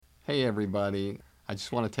Hey everybody, I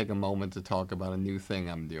just want to take a moment to talk about a new thing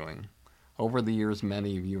I'm doing. Over the years,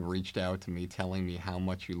 many of you have reached out to me telling me how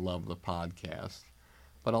much you love the podcast,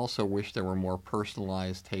 but also wish there were more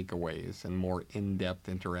personalized takeaways and more in-depth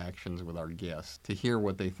interactions with our guests to hear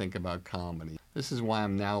what they think about comedy. This is why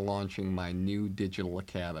I'm now launching my new digital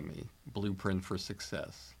academy, Blueprint for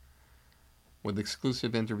Success. With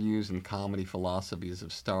exclusive interviews and comedy philosophies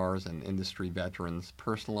of stars and industry veterans,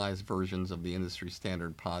 personalized versions of the industry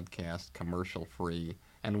standard podcast, commercial-free,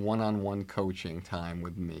 and one-on-one coaching time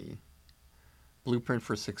with me. Blueprint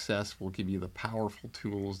for Success will give you the powerful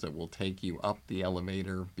tools that will take you up the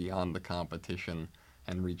elevator beyond the competition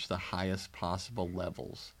and reach the highest possible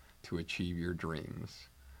levels to achieve your dreams.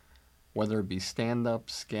 Whether it be stand-up,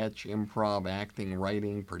 sketch, improv, acting,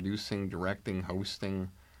 writing, producing, directing,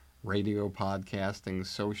 hosting, radio podcasting,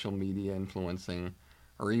 social media influencing,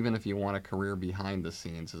 or even if you want a career behind the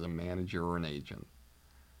scenes as a manager or an agent.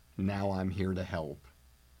 Now I'm here to help,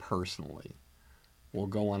 personally. We'll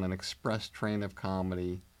go on an express train of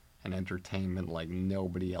comedy and entertainment like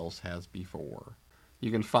nobody else has before.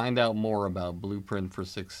 You can find out more about Blueprint for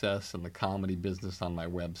Success and the comedy business on my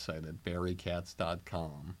website at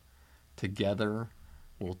barrykatz.com. Together,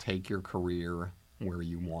 we'll take your career where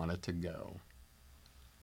you want it to go.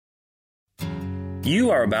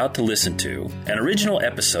 You are about to listen to an original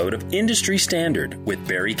episode of Industry Standard with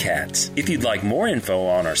Barry Katz. If you'd like more info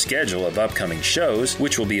on our schedule of upcoming shows,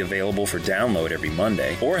 which will be available for download every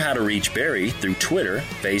Monday, or how to reach Barry through Twitter,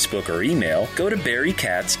 Facebook, or email, go to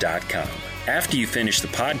barrykatz.com. After you finish the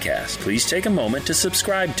podcast, please take a moment to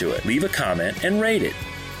subscribe to it, leave a comment, and rate it,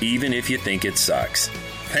 even if you think it sucks.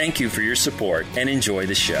 Thank you for your support and enjoy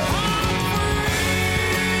the show.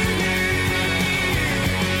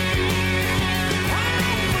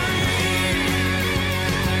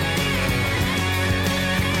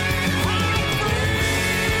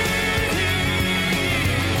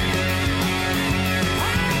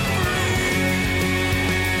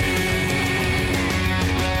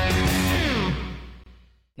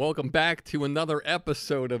 Welcome back to another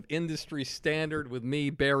episode of Industry Standard with me,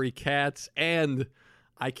 Barry Katz, and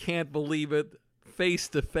I can't believe it,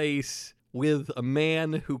 face-to-face with a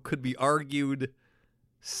man who could be argued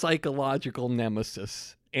psychological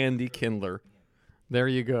nemesis, Andy Kindler. There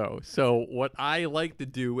you go. So what I like to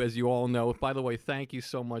do, as you all know, by the way, thank you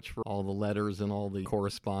so much for all the letters and all the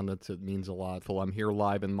correspondence. It means a lot. I'm here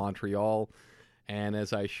live in Montreal. And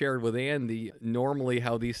as I shared with Andy, normally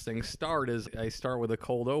how these things start is I start with a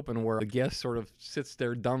cold open where the guest sort of sits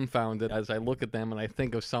there dumbfounded as I look at them and I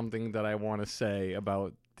think of something that I want to say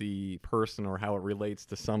about the person or how it relates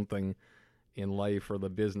to something in life or the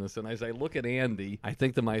business. And as I look at Andy, I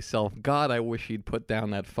think to myself, God, I wish he'd put down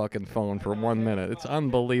that fucking phone for 1 minute. It's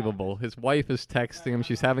unbelievable. His wife is texting him.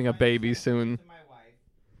 She's having a baby soon.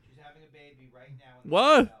 She's having a baby right now.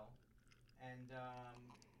 What?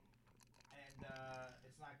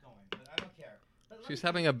 It's not going, but I don't care. She's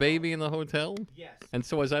having a baby in the hotel? Yes. And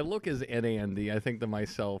so as I look at Andy, I think to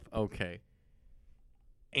myself, okay,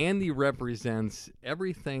 Andy represents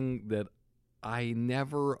everything that I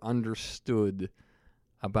never understood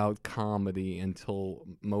about comedy until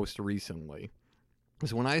most recently.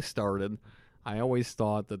 Because when I started, I always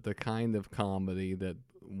thought that the kind of comedy that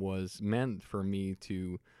was meant for me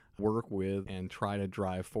to work with and try to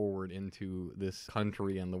drive forward into this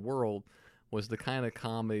country and the world was the kind of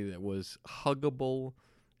comedy that was huggable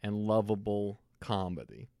and lovable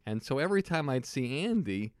comedy. And so every time I'd see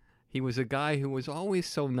Andy, he was a guy who was always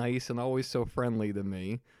so nice and always so friendly to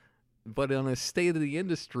me. But on his State of the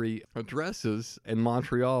Industry addresses in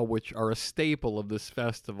Montreal, which are a staple of this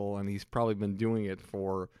festival, and he's probably been doing it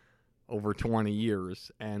for over 20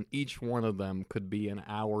 years, and each one of them could be an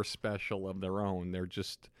hour special of their own. They're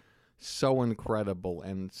just so incredible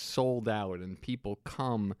and sold out, and people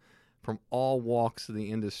come from all walks of the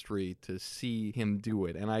industry to see him do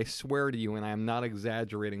it. And I swear to you, and I'm not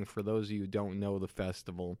exaggerating for those of you who don't know the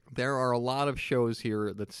festival, there are a lot of shows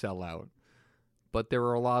here that sell out, but there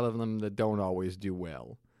are a lot of them that don't always do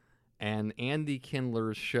well. And Andy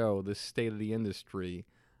Kindler's show, The State of the Industry,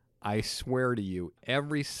 I swear to you,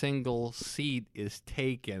 every single seat is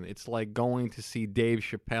taken. It's like going to see Dave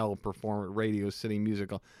Chappelle perform at Radio City Music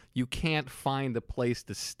Hall. You can't find a place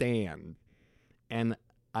to stand. And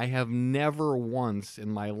I have never once in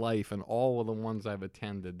my life, and all of the ones I've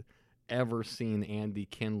attended, ever seen Andy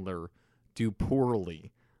Kindler do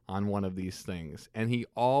poorly on one of these things. And he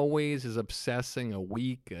always is obsessing a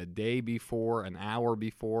week, a day before, an hour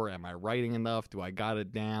before. Am I writing enough? Do I got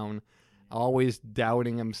it down? Always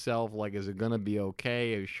doubting himself, like, is it going to be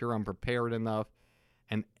okay? Are you sure I'm prepared enough?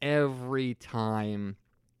 And every time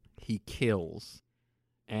he kills.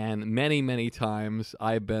 And many, many times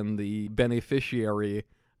I've been the beneficiary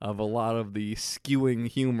of a lot of the skewing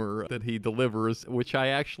humor that he delivers, which I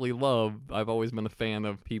actually love. I've always been a fan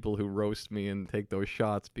of people who roast me and take those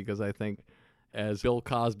shots because I think, as Bill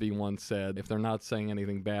Cosby once said, if they're not saying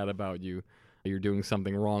anything bad about you, you're doing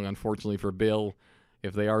something wrong. Unfortunately for Bill,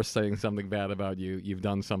 if they are saying something bad about you, you've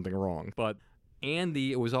done something wrong. But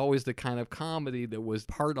Andy, it was always the kind of comedy that was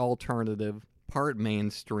part alternative, part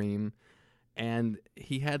mainstream, and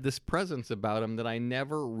he had this presence about him that I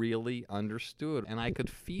never really understood. And I could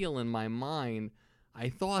feel in my mind, I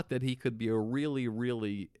thought that he could be a really,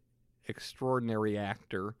 really extraordinary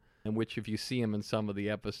actor, in which if you see him in some of the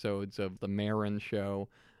episodes of The Maron Show,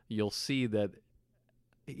 you'll see that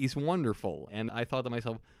he's wonderful. And I thought to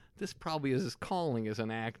myself, this probably is his calling as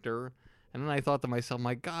an actor. And then I thought to myself,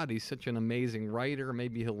 my God, he's such an amazing writer.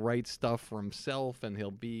 Maybe he'll write stuff for himself and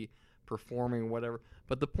he'll be performing, whatever.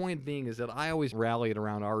 But the point being is that I always rallied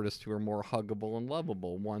around artists who are more huggable and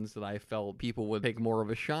lovable, ones that I felt people would take more of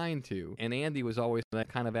a shine to. And Andy was always that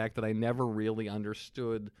kind of act that I never really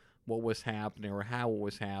understood what was happening or how it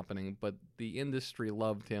was happening, but the industry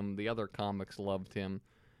loved him, the other comics loved him,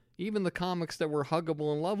 even the comics that were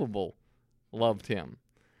huggable and lovable loved him.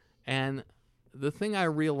 And the thing I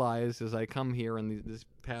realized as I come here in these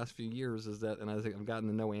past few years is that, and as I've gotten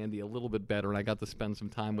to know Andy a little bit better, and I got to spend some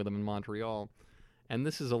time with him in Montreal, and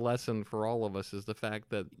this is a lesson for all of us, is the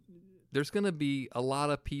fact that there's going to be a lot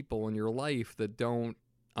of people in your life that don't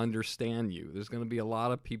understand you. There's going to be a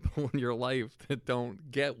lot of people in your life that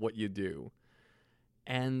don't get what you do.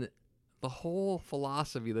 And the whole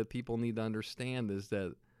philosophy that people need to understand is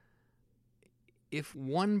that if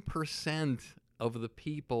 1% of the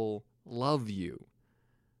people love you,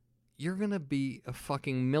 you're going to be a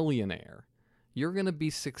fucking millionaire. You're going to be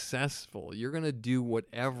successful. You're going to do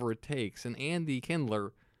whatever it takes. And Andy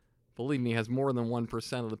Kindler, believe me, has more than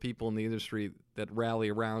 1% of the people in the industry that rally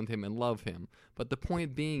around him and love him. But the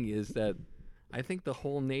point being is that I think the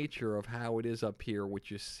whole nature of how it is up here, which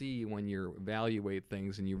you see when you evaluate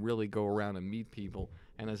things and you really go around and meet people,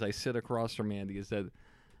 and as I sit across from Andy, is that,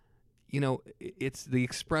 you know, it's the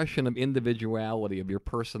expression of individuality, of your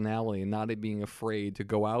personality, and not being afraid to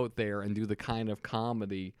go out there and do the kind of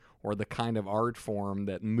comedy or the kind of art form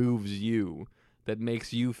that moves you, that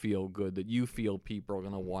makes you feel good, that you feel people are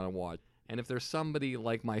going to want to watch. And if there's somebody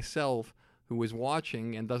like myself who is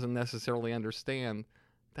watching and doesn't necessarily understand,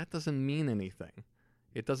 that doesn't mean anything.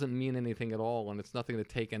 It doesn't mean anything at all, and it's nothing to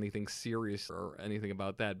take anything serious or anything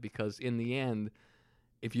about that, because in the end,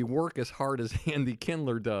 if you work as hard as Andy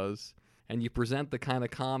Kindler does, and you present the kind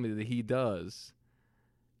of comedy that he does,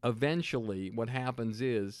 eventually what happens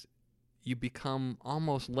is you become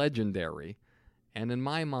almost legendary. And in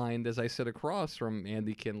my mind, as I sit across from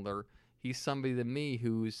Andy Kindler, he's somebody to me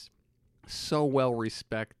who's so well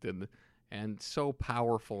respected and so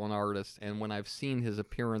powerful an artist. And when I've seen his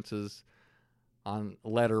appearances on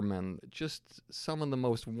Letterman, just some of the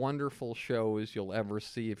most wonderful shows you'll ever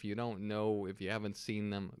see. If you don't know, if you haven't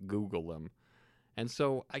seen them, Google them. And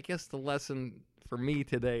so I guess the lesson for me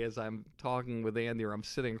today as I'm talking with Andy, or I'm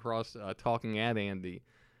sitting across talking at Andy,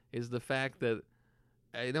 is the fact that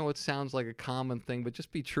I know it sounds like a common thing, but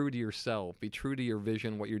just be true to yourself. Be true to your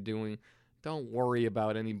vision, what you're doing. Don't worry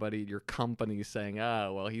about anybody at your company saying,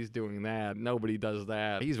 well, he's doing that. Nobody does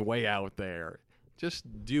that. He's way out there. Just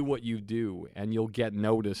do what you do, and you'll get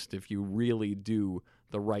noticed if you really do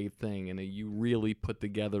the right thing and you really put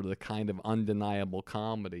together the kind of undeniable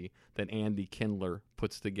comedy that Andy Kindler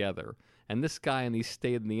puts together. And this guy in these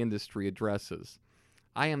State in the Industry addresses,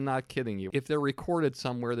 I am not kidding you. If they're recorded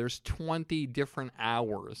somewhere, there's 20 different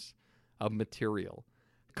hours of material.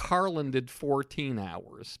 Carlin did 14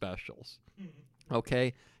 hours specials.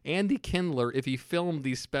 Okay? Andy Kindler, if he filmed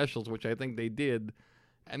these specials, which I think they did,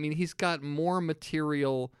 I mean, he's got more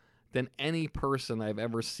material than any person I've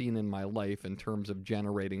ever seen in my life in terms of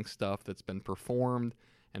generating stuff that's been performed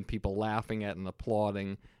and people laughing at and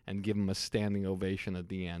applauding and give him a standing ovation at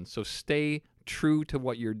the end. So stay true to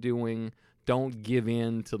what you're doing. Don't give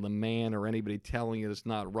in to the man or anybody telling you it's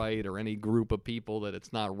not right, or any group of people that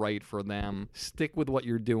it's not right for them. Stick with what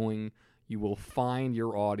you're doing. You will find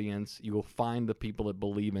your audience. You will find the people that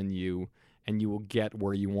believe in you, and you will get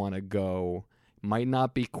where you want to go. Might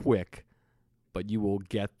not be quick, but you will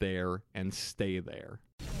get there and stay there.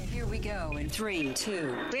 Here we go in 3,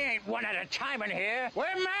 2. We ain't one at a time in here. We're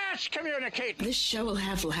mass communicating. This show will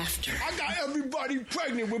have laughter. I got everybody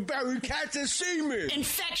pregnant with Barry Katz and semen.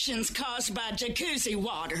 Infections caused by jacuzzi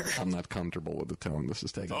water. I'm not comfortable with the tone this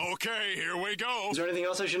is taking. Okay, here we go. Is there anything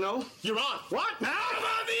else I should know? You're on. What? Now I'm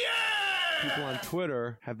on the air! People on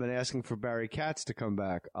Twitter have been asking for Barry Katz to come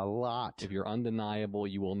back a lot. If you're undeniable,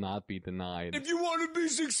 you will not be denied. If you want to be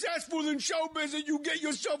successful in show business, you get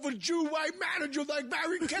yourself a Jew white manager like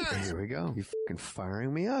Barry Katz. Here we go. You fucking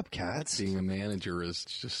firing me up, Katz. Being a manager is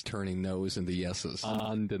just turning no's into yeses.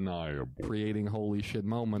 Undeniable. Creating holy shit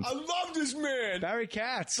moments. I love this man. Barry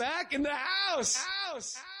Katz. Back in the house.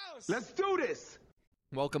 Let's do this.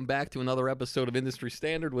 Welcome back to another episode of Industry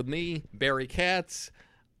Standard with me, Barry Katz.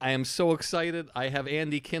 I am so excited. I have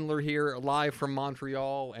Andy Kindler here live from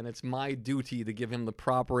Montreal, and it's my duty to give him the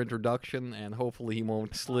proper introduction, and hopefully he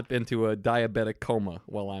won't slip into a diabetic coma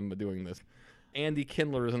while I'm doing this. Andy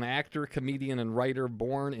Kindler is an actor, comedian, and writer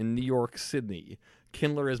born in New York, Sydney.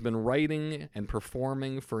 Kindler has been writing and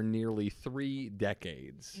performing for nearly 3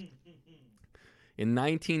 decades. In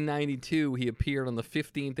 1992, he appeared on the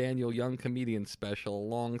 15th annual Young Comedian Special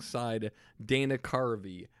alongside Dana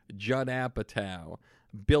Carvey, Judd Apatow,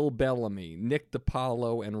 Bill Bellamy, Nick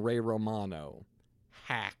DiPaolo, and Ray Romano.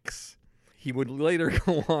 Hacks. He would later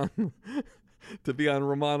go on to be on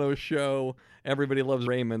Romano's show, Everybody Loves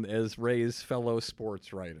Raymond, as Ray's fellow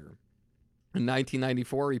sports writer. In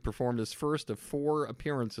 1994, he performed his first of 4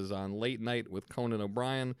 appearances on Late Night with Conan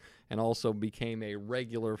O'Brien and also became a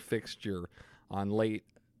regular fixture on Late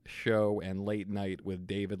Show and Late Night with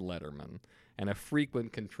David Letterman, and a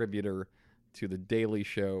frequent contributor to The Daily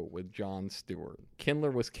Show with Jon Stewart.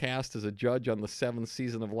 Kindler was cast as a judge on the 7th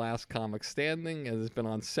season of Last Comic Standing and has been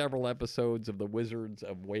on several episodes of The Wizards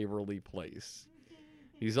of Waverly Place.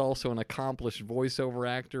 He's also an accomplished voiceover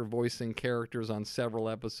actor, voicing characters on several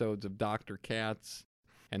episodes of Dr. Katz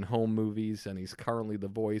and home movies, and he's currently the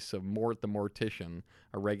voice of Mort the Mortician,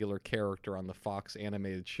 a regular character on the Fox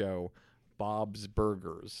animated show Bob's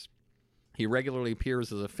Burgers. He regularly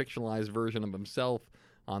appears as a fictionalized version of himself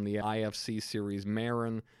on the IFC series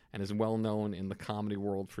Maron, and is well known in the comedy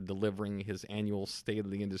world for delivering his annual State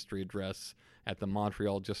of the Industry address at the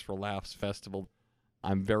Montreal Just for Laughs Festival.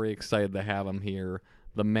 I'm very excited to have him here,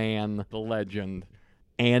 the man, the legend,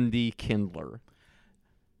 Andy Kindler.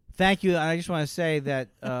 Thank you. I just want to say that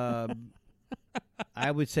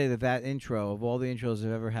I would say that intro, of all the intros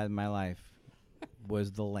I've ever had in my life,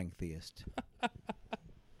 was the lengthiest.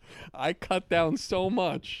 I cut down so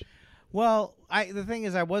much. Well, the thing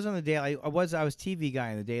is, I was on the Daily. I was TV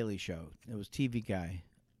guy in the Daily Show. It was TV guy.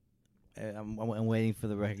 I'm waiting for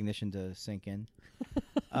the recognition to sink in.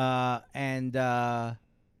 And I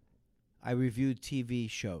reviewed TV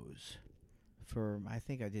shows for, I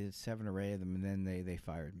think I did 7 or 8 of them, and then they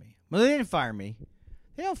fired me. Well, they didn't fire me.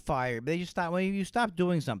 They don't fire. They just stop. When you stop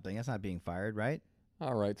doing something, that's not being fired, right?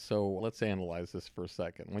 All right, so let's analyze this for a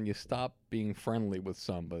second. When you stop being friendly with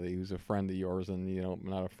somebody who's a friend of yours and you're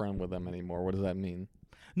not a friend with them anymore, what does that mean?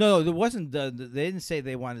 No, there wasn't. They didn't say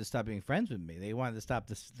they wanted to stop being friends with me. They wanted to stop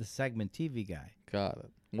the segment TV guy. Got it.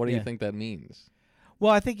 What do you think that means?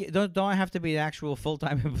 Well, I think don't I have to be an actual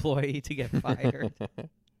full-time employee to get fired?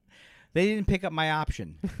 They didn't pick up my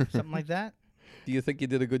option, something like that. Do you think you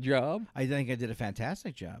did a good job? I think I did a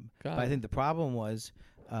fantastic job. But I think the problem was.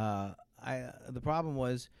 The problem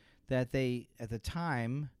was that they, at the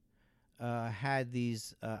time, had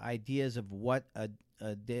these ideas of what a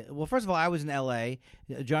day. Well, first of all, I was in L.A.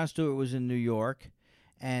 Jon Stewart was in New York,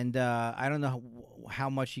 and I don't know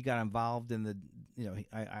how much he got involved in the.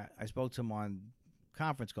 I spoke to him on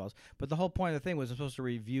conference calls, but the whole point of the thing was I'm supposed to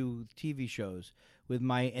review TV shows with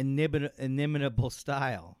my inimitable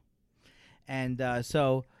style, and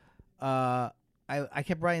so. I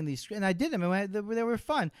kept writing these, and I did them, and they were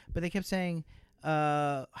fun. But they kept saying,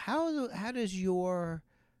 "How does your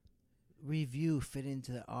review fit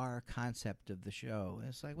into our concept of the show?" And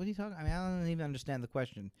it's like, what are you talking? I mean, I don't even understand the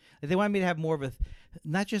question. They wanted me to have more of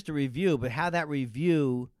not just a review, but how that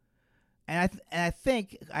review. And I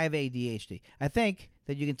think I have ADHD. I think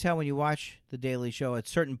that you can tell when you watch The Daily Show at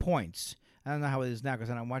certain points. I don't know how it is now because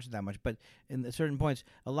I don't watch it that much, but in the certain points,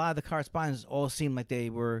 a lot of the correspondents all seemed like they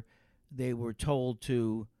were told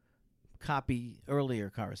to copy earlier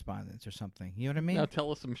correspondence or something. You know what I mean? Now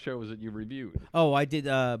tell us some shows that you reviewed. Oh, I did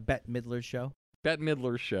Bette Midler's show. Bette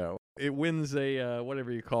Midler's show. It wins a,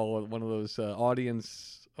 whatever you call it, one of those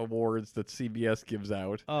audience awards that CBS gives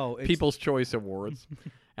out. Oh, it's People's Choice Awards.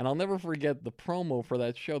 And I'll never forget the promo for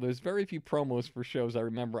that show. There's very few promos for shows I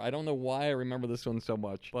remember. I don't know why I remember this one so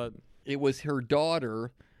much, but it was her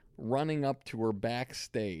daughter running up to her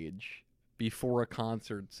backstage before a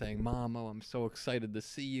concert saying, "Mom, oh, I'm so excited to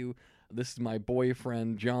see you. This is my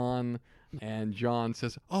boyfriend, John." And John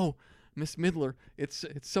says, "Oh, Miss Midler, it's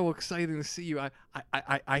so exciting to see you.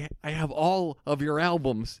 I have all of your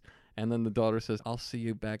albums." And then the daughter says, I'll see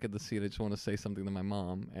you back at the seat. I just want to say something to my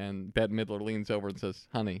mom. And Bette Midler leans over and says,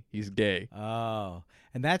 honey, he's gay. Oh,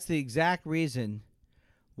 and that's the exact reason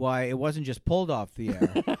why it wasn't just pulled off the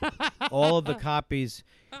air. All of the copies.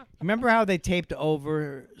 Remember how they taped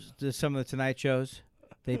over some of the Tonight shows?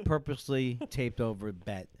 They purposely taped over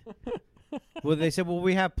Bette. Well, they said, well,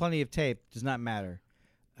 we have plenty of tape. Does not matter.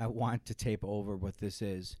 I want to tape over what this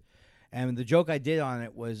is. And the joke I did on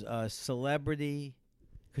it was a celebrity,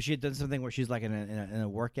 because she had done something where she's like in a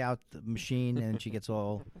workout machine, and she gets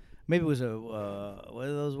all, maybe it was what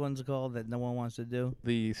are those ones called that no one wants to do?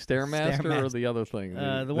 The Stairmaster or the other thing?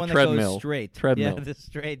 The one that treadmill. goes straight. Treadmill.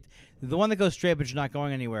 Yeah, the one that goes straight, but you're not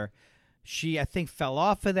going anywhere. She, I think, fell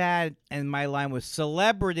off of that, and my line was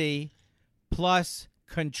celebrity plus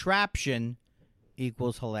contraption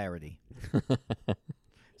equals hilarity.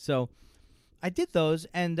 So I did those,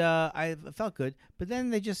 and I felt good. But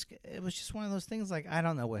then it was just one of those things, like, I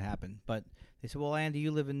don't know what happened. But they said, well, Andy,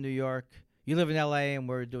 you live in New York. You live in L.A., and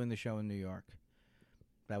we're doing the show in New York.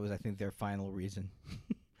 That was, I think, their final reason.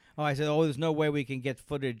 I said, there's no way we can get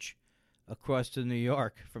footage across to New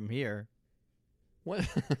York from here.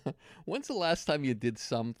 When's the last time you did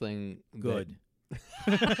something good?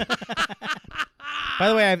 By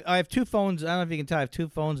the way, I have two phones. I don't know if you can tell. I have two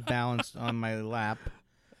phones balanced on my lap.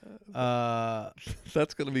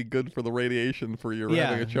 That's going to be good for the radiation for your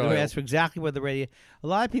having a child. That's exactly what the radiation. A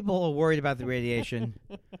lot of people are worried about the radiation.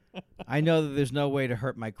 I know that there's no way to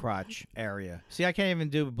hurt my crotch area. See, I can't even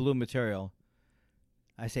do blue material.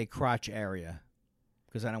 I say crotch area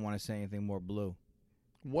because I don't want to say anything more blue.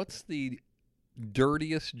 What's the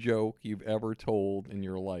dirtiest joke you've ever told in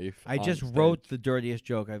your life? I just wrote the dirtiest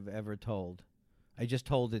joke I've ever told. I just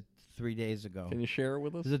told it 3 days ago. Can you share it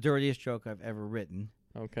with us? It's the dirtiest joke I've ever written.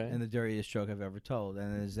 Okay. And the dirtiest joke I've ever told.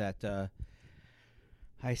 And it is that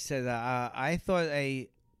I said, I thought a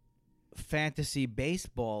fantasy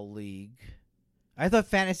baseball league, I thought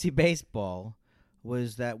fantasy baseball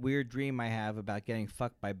was that weird dream I have about getting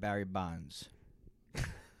fucked by Barry Bonds.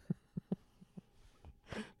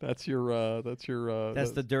 That's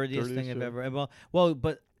the dirtiest thing I've ever. Well,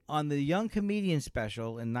 but on the Young Comedian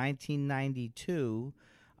special in 1992,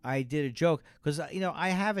 I did a joke because I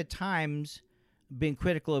have at times been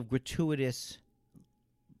critical of gratuitous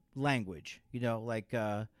language. Like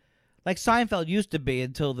Seinfeld used to be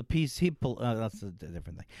until the PC. That's a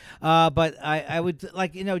different thing. But I would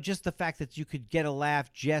like just the fact that you could get a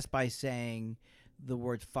laugh just by saying the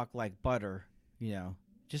word "fuck" like butter.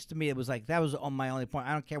 Just to me, it was like that was my only point.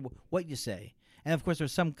 I don't care what you say. And of course,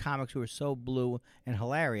 there's some comics who are so blue and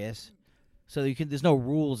hilarious, so there's no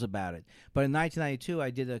rules about it. But in 1992, I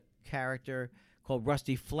did a character called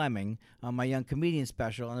Rusty Fleming on my Young Comedian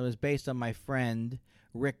special, and it was based on my friend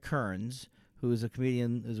Rick Kearns, who is a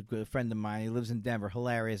comedian, is a good friend of mine. He lives in Denver,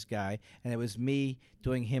 hilarious guy, and it was me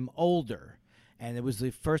doing him older. And it was the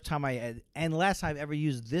first time and last time I've ever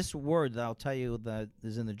used this word that I'll tell you that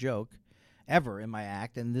is in the joke, ever in my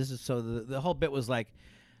act. And this is so the whole bit was like,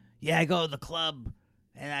 yeah, I go to the club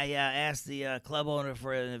and I ask the club owner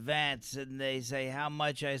for an advance, and they say how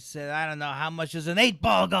much. I said, I don't know, how much does an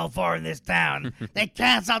 8-ball go for in this town? They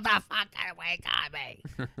canceled the fucking wake on me.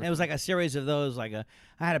 And it was like a series of those. Like I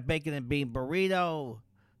had a bacon and bean burrito,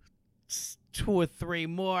 2 or 3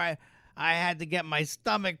 more. I had to get my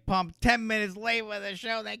stomach pumped 10 minutes late with the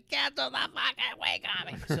show. They canceled the fucking wake on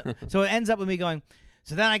me. So it ends up with me going,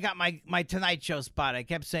 so then I got my Tonight Show spot. I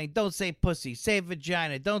kept saying, don't say pussy, say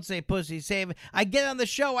vagina. Don't say pussy, say... I get on the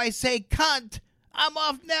show, I say cunt. I'm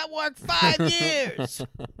off network 5 years.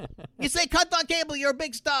 You say cunt on cable, you're a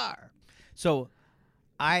big star. So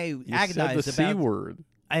I agonized said the about... C word.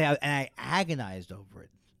 I agonized over it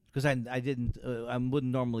because I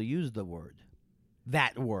wouldn't normally use the word.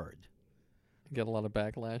 That word. Get a lot of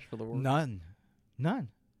backlash for the word? None.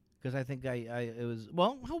 Because I think it was,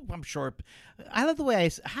 well, I'm sure. I love the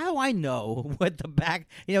way how do I know what the back,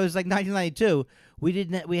 it was like 1992.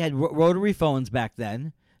 We had rotary phones back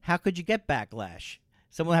then. How could you get backlash?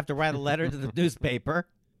 Someone would have to write a letter to the newspaper.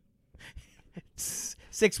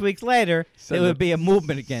 6 weeks later, there would be a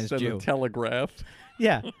movement against you. A telegraph.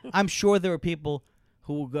 Yeah. I'm sure there were people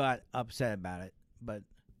who got upset about it, but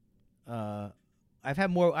I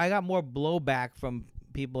got more blowback from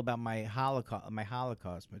people about my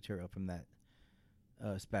Holocaust material from that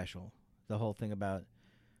special. The whole thing about,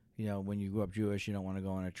 when you grew up Jewish, you don't want to go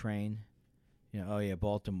on a train. Oh yeah,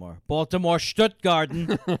 Baltimore,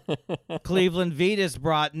 Stuttgarten, Cleveland,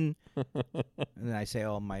 Wiesbaden, and then I say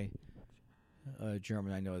all my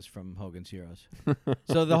German I know is from Hogan's Heroes.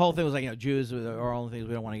 So the whole thing was like, Jews are all the things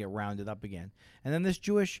we don't want to get rounded up again. And then this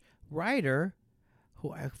Jewish writer,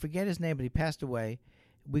 who I forget his name, but he passed away.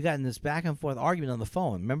 we got in this back and forth argument on the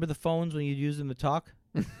phone. Remember the phones when you use them to talk,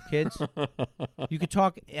 kids? You could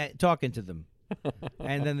talk into them,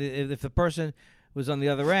 and then if the person was on the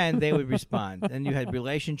other end, they would respond. And you had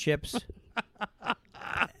relationships.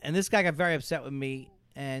 And this guy got very upset with me,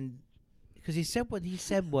 and because he said what he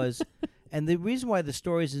said was, and the reason why the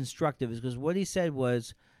story is instructive is because what he said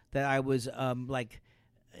was that I was like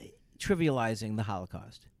trivializing the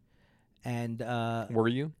Holocaust, and were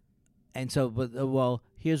you? And so, but well,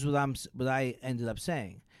 here's what I ended up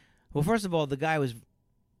saying. Well, first of all, the guy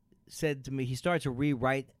said to me, he started to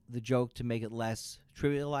rewrite the joke to make it less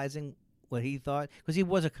trivializing what he thought, because he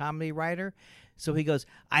was a comedy writer. So he goes,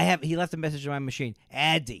 he left a message on my machine.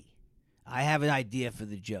 Addy, I have an idea for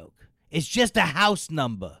the joke. It's just a house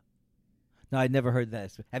number. No, I'd never heard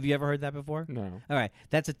that. Have you ever heard that before? No. All right.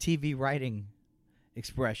 That's a TV writing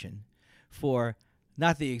expression for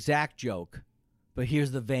not the exact joke, but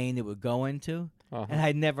here's the vein it would go into. Uh-huh. And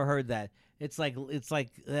I'd never heard that. It's like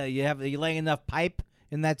you're laying enough pipe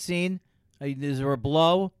in that scene. Is there a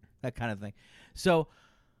blow? That kind of thing. So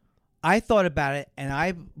I thought about it, and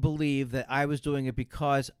I believe that I was doing it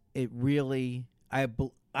because it really I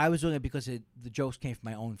was doing it because the jokes came from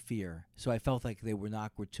my own fear. So I felt like they were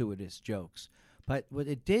not gratuitous jokes. But what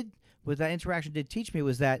that interaction did teach me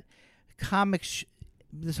was that comics,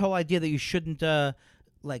 this whole idea that you shouldn't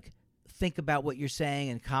think about what you're saying,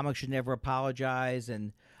 and comics should never apologize,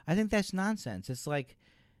 and I think that's nonsense. It's like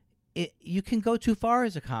you can go too far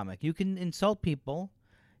as a comic. You can insult people.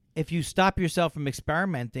 If you stop yourself from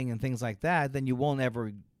experimenting and things like that, then you won't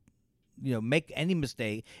ever, make any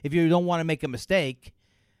mistake. If you don't want to make a mistake,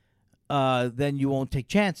 then you won't take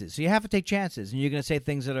chances. So you have to take chances, and you're going to say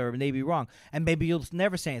things that are maybe wrong, and maybe you'll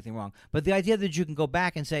never say anything wrong. But the idea that you can go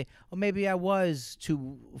back and say, "Oh, maybe I was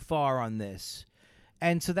too far on this,"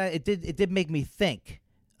 and so that it did make me think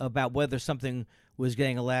about whether something was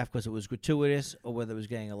getting a laugh because it was gratuitous, or whether it was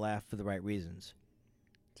getting a laugh for the right reasons.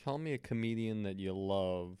 Tell me a comedian that you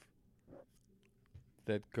love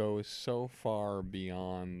that goes so far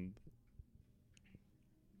beyond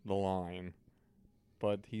the line,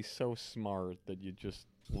 but he's so smart that you just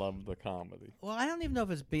love the comedy. Well, I don't even know if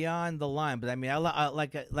it's beyond the line, but I mean, I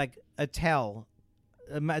like Attell.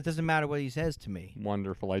 It doesn't matter what he says to me.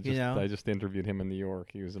 Wonderful. I just interviewed him in New York.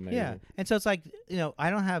 He was amazing. Yeah, and so it's like, I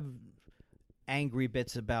don't have angry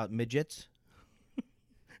bits about midgets.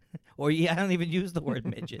 Or I don't even use the word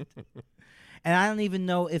midget. And I don't even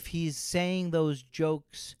know if he's saying those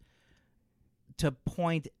jokes to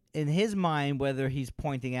point, in his mind, whether he's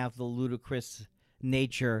pointing out the ludicrous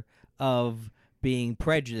nature of being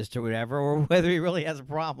prejudiced or whatever, or whether he really has a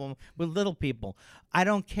problem with little people. I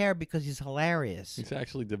don't care because he's hilarious. He's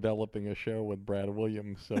actually developing a show with Brad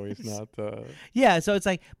Williams, so he's not... Yeah, so it's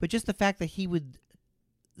like, but just the fact that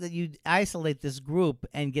that you isolate this group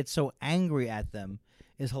and get so angry at them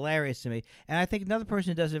is hilarious to me. And I think another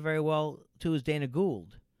person who does it very well, too, is Dana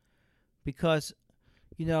Gould. Because,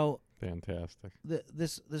 Fantastic.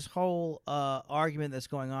 This whole argument that's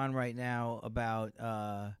going on right now about,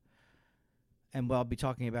 and what I'll be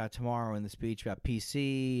talking about tomorrow in the speech about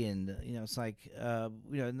PC, and, it's like, I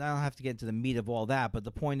don't have to get into the meat of all that, but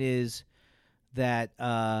the point is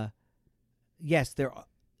that, yes,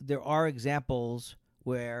 there are examples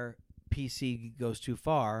where PC goes too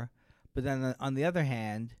far. But then on the other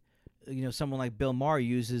hand, someone like Bill Maher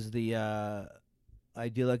uses the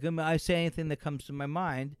idea like, I say anything that comes to my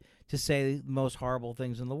mind to say the most horrible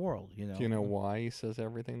things in the world. Do you know why he says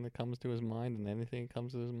everything that comes to his mind and anything that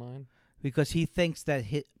comes to his mind? Because he thinks that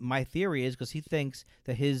my theory is because he thinks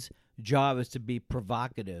that his job is to be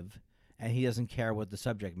provocative, and he doesn't care what the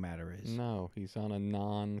subject matter is. No, he's on a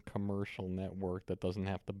non-commercial network that doesn't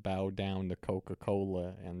have to bow down to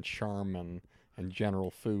Coca-Cola and Charmin and General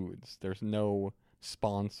Foods. There's no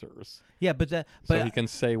sponsors. Yeah, but so he can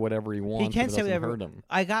say whatever he wants. He can say whatever. Hurt him.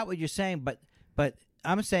 I got what you're saying, but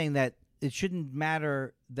I'm saying that it shouldn't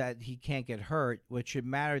matter that he can't get hurt. What should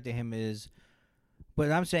matter to him is,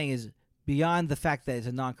 what I'm saying is, beyond the fact that it's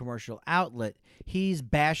a non-commercial outlet, he's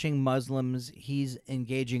bashing Muslims, he's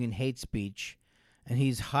engaging in hate speech, and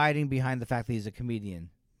he's hiding behind the fact that he's a comedian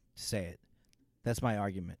to say it. That's my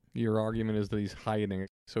argument. Your argument is that he's hiding it.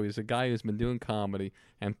 So he's a guy who's been doing comedy,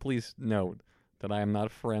 and please note that I am not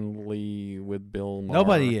friendly with Bill Maher.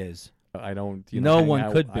 Nobody is. I don't. No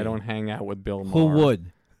one could be. I don't hang out with Bill Maher. Who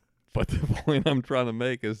would? But the point I'm trying to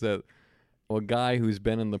make is that a guy who's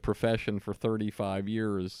been in the profession for 35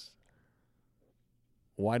 years,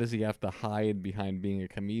 why does he have to hide behind being a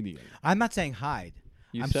comedian? I'm not saying hide.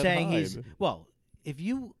 You I'm said saying hide. he's, well, if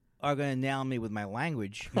you are going to nail me with my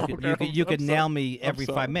language, you no, could I'm nail sorry. me every I'm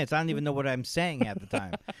 5 sorry. minutes. I don't even know what I'm saying half the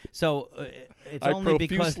time. So it's I only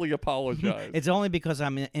because profusely apologize. it's only because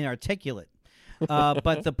I'm inarticulate.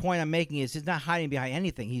 But the point I'm making is he's not hiding behind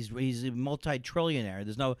anything. He's a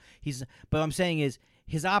multi-trillionaire. But I'm saying is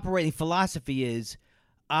his operating philosophy is,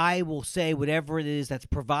 I will say whatever it is that's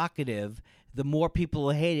provocative. The more people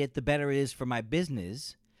will hate it, the better it is for my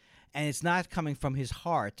business. And it's not coming from his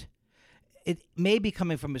heart. It may be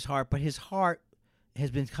coming from his heart, but his heart has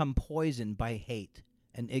become poisoned by hate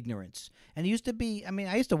and ignorance. And it used to be,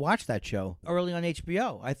 I used to watch that show early on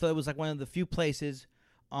HBO. I thought it was like one of the few places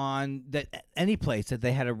any place that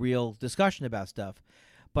they had a real discussion about stuff.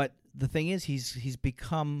 But the thing is, he's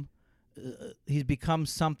become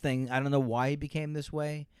something. I don't know why he became this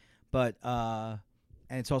way, but and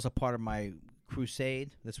it's also part of my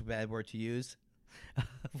crusade. That's a bad word to use.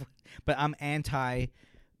 But I'm anti.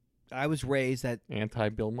 I was raised that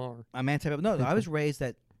anti-Bill Maher. I'm anti. No, I was raised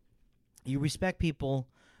that you respect people.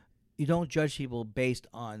 You don't judge people based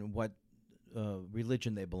on what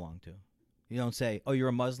religion they belong to. You don't say, "Oh, you're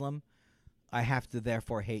a Muslim. I have to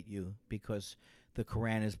therefore hate you because the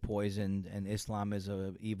Quran is poisoned and Islam is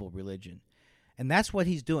an evil religion." And that's what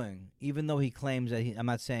he's doing. Even though he claims that I'm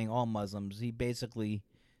not saying all Muslims, he basically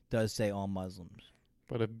does say all Muslims.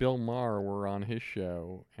 But if Bill Maher were on his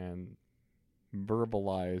show and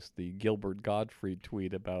verbalized the Gilbert Gottfried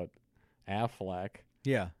tweet about Aflac,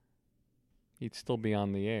 Yeah. he'd still be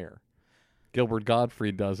on the air. Gilbert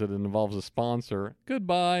Gottfried does it. It involves a sponsor.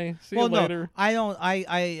 Goodbye. See you later. No, I don't.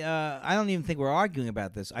 I don't even think we're arguing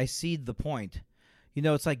about this. I see the point.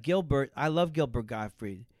 It's like Gilbert. I love Gilbert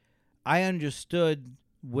Gottfried. I understood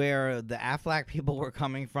where the Aflac people were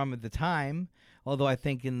coming from at the time. Although I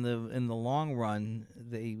think in the long run,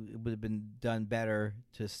 it would have been done better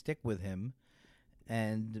to stick with him.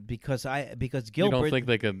 And because Gilbert, you don't think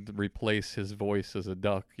they could replace his voice as a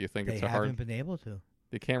duck? You think they it's a haven't hard? been able to.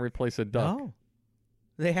 They can't replace a duck. No,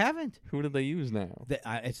 they haven't. Who do they use now?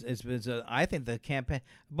 I think the campaign.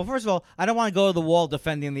 But first of all, I don't want to go to the wall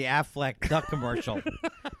defending the Aflac duck commercial,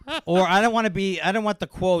 or I don't want the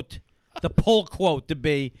quote, the pull quote to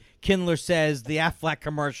be Kindler says the Aflac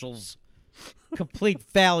commercials complete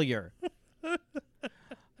failure.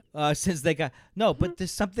 Since they got but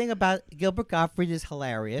there's something about Gilbert Gottfried is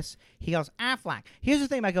hilarious. He goes Aflac. Here's the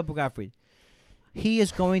thing about Gilbert Gottfried. He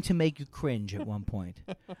is going to make you cringe at one point.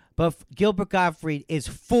 But Gilbert Gottfried is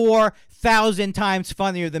 4,000 times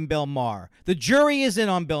funnier than Bill Maher. The jury is in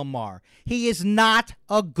on Bill Maher. He is not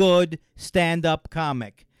a good stand-up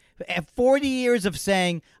comic. At 40 years of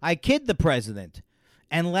saying, I kid the president,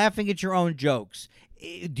 and laughing at your own jokes,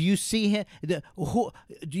 do you see him?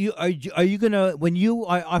 Are you going to, when you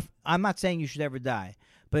are, I'm not saying you should ever die,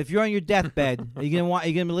 but if you're on your deathbed, are you going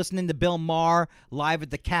to be listening to Bill Maher live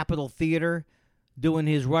at the Capitol Theater doing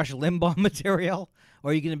his Rush Limbaugh material,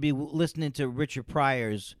 or are you going to be listening to Richard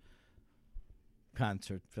Pryor's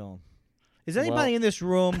concert film? Is anybody in this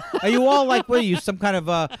room? Are you all like, what are you, some kind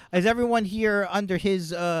of, is everyone here under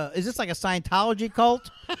his, is this like a Scientology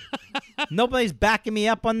cult? Nobody's backing me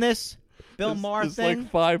up on this Bill Maher thing?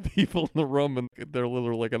 It's like 5 people in the room, and they're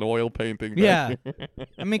literally like an oil painting. Yeah.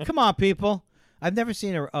 I mean, come on, people. I've never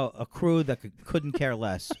seen a crew that couldn't care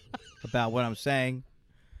less about what I'm saying.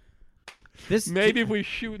 Maybe if we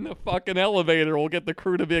shoot in the fucking elevator, we'll get the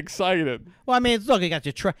crew to be excited. Well, I mean, look, you got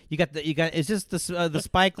your track. You got. Is this the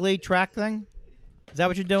Spike Lee track thing? Is that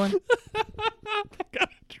what you're doing? Got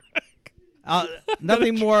a track.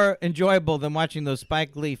 Nothing more enjoyable than watching those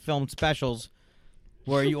Spike Lee film specials,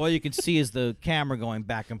 where all you can see is the camera going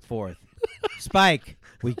back and forth. Spike,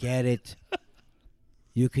 we get it.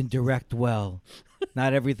 You can direct well.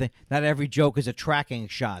 Not every joke is a tracking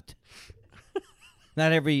shot. You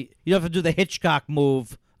don't have to do the Hitchcock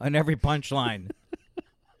move on every punchline.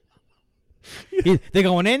 They're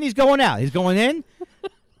going in, he's going out. He's going in.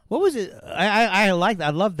 What was it? I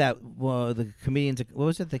love that. The comedians. What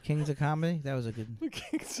was it? The Kings of Comedy. That was a good. The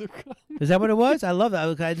Kings of Comedy. Is that what it was? I love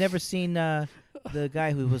that. I'd never seen the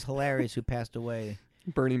guy who was hilarious who passed away.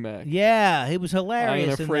 Bernie Mac. Yeah, he was hilarious.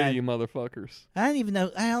 I ain't afraid of you motherfuckers. I don't even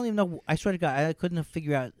know. I swear to God, I couldn't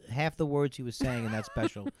figure out half the words he was saying in that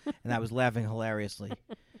special, and I was laughing hilariously.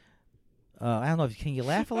 I don't know. Can you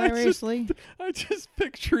laugh hilariously? I just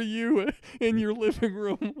picture you in your living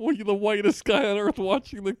room, the whitest guy on earth,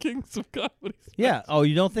 watching the Kings of Comedy special. Yeah. Oh,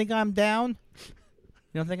 you don't think I'm down? You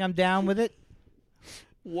don't think I'm down with it?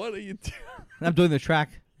 What are you doing? I'm doing the track.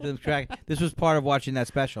 This was part of watching that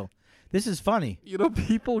special. This is funny.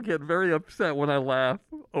 People get very upset when I laugh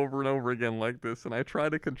over and over again like this, and I try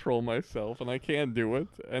to control myself, and I can't do it.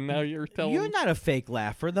 And now you're telling You're not a fake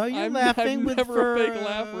laugher, though. You're I'm laughing with never a fake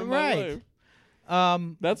laugher in my right.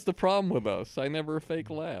 life. That's the problem with us. I never fake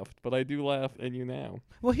laughed, but I do laugh at you now.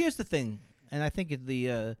 Well, here's the thing, and I think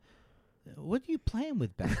the what are you playing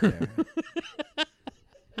with back there?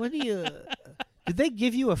 What do you? Did they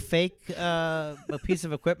give you a fake a piece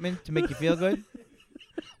of equipment to make you feel good?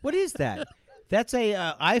 What is that? That's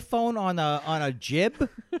a iPhone on a jib.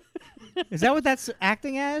 Is that what that's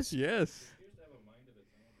acting as? Yes.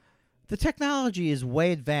 The technology is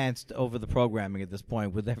way advanced over the programming at this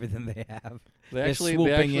point with everything they have. They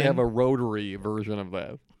actually have a rotary version of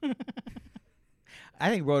that. I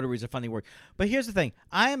think rotary is a funny word. But here's the thing.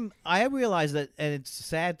 I realize that, and it's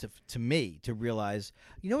sad to me to realize,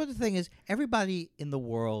 you know what the thing is? Everybody in the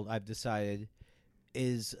world, I've decided,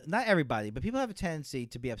 is, not everybody, but people have a tendency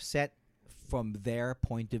to be upset from their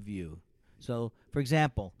point of view. So, for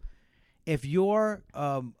example, if you're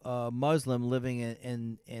a Muslim living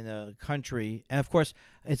in a country, and of course,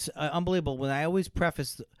 it's unbelievable. When I always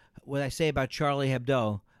preface what I say about Charlie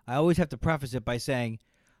Hebdo, I always have to preface it by saying,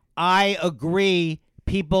 I agree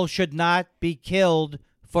people should not be killed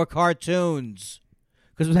for cartoons.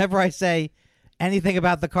 Because whenever I say anything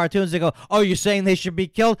about the cartoons, they go, oh, you're saying they should be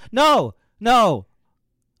killed? No.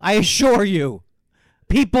 I assure you,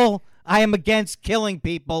 I am against killing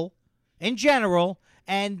people in general,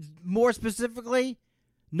 and more specifically,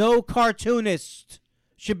 no cartoonist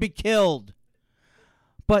should be killed.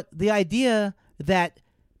 But the idea that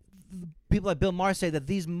people like Bill Maher say that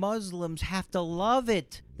these Muslims have to love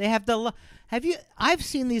it. They have to I've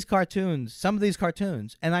seen these cartoons, some of these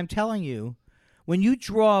cartoons, and I'm telling you, when you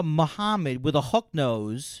draw Muhammad with a hook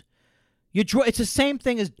nose, it's the same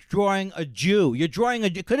thing as drawing a Jew. It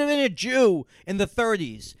could have been a Jew in the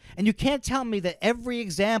 30s. And you can't tell me that every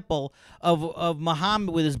example of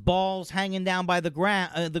Muhammad with his balls hanging down by the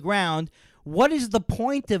ground, what is the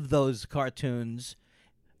point of those cartoons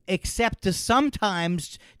except to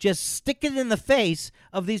sometimes just stick it in the face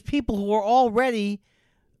of these people who are already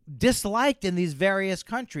disliked in these various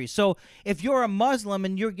countries. So if you're a Muslim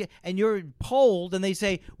and you're polled and they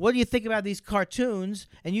say, what do you think about these cartoons?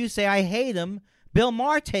 And you say, I hate them. Bill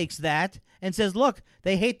Maher takes that and says, look,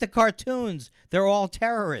 they hate the cartoons. They're all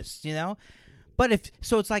terrorists, you know? But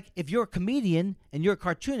it's like if you're a comedian and you're a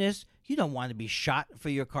cartoonist, you don't want to be shot for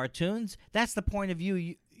your cartoons. That's the point of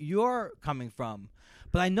view you're coming from.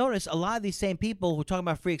 But I notice a lot of these same people who are talking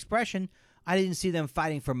about free expression, I didn't see them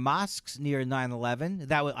fighting for mosques near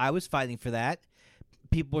 9/11. I was fighting for that.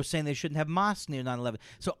 People were saying they shouldn't have mosques near 9/11.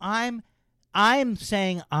 So I'm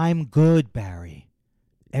saying I'm good, Barry.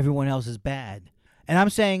 Everyone else is bad. And I'm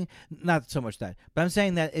saying, not so much that, but I'm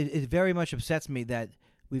saying that it very much upsets me that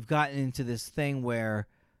we've gotten into this thing where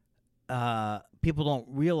people don't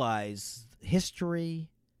realize history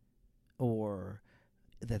or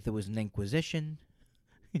that there was an Inquisition,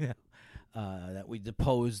 you know. That we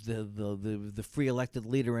deposed the free elected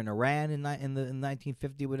leader in Iran in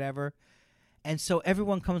 1950, whatever. And so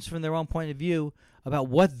everyone comes from their own point of view about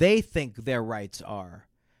what they think their rights are.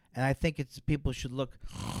 And I think people should look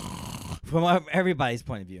from everybody's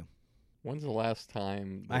point of view. When's the last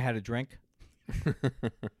time I had a drink?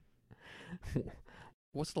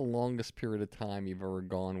 What's the longest period of time you've ever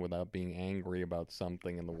gone without being angry about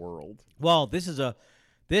something in the world? Well, this is a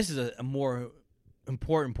more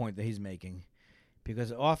important point that he's making,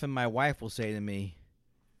 because often my wife will say to me,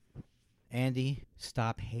 Andy,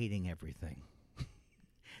 stop hating everything.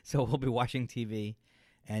 So we'll be watching TV,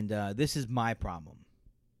 and this is my problem.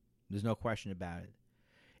 There's no question about it.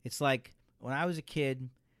 It's like when I was a kid,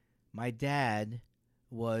 my dad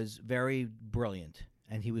was very brilliant,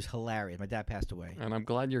 and he was hilarious. My dad passed away. And I'm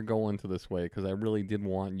glad you're going to this way, because I really did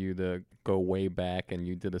want you to go way back, and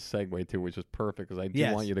you did a segue too, which is perfect, because I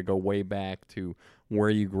do want you to go way back to where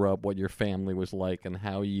you grew up, what your family was like, and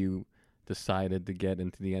how you decided to get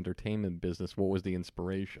into the entertainment business. What was the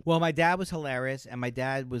inspiration? Well, my dad was hilarious, and my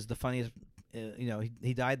dad was the funniest.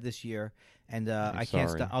 He died this year, and I can't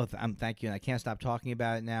stop. Oh, thank you. And I can't stop talking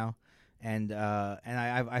about it now, and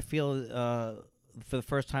I feel for the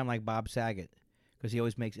first time like Bob Saget, because he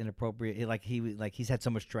always makes inappropriate. He's had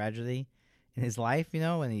so much tragedy in his life, you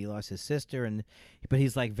know, and he lost his sister, but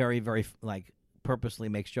he's like very, very like purposely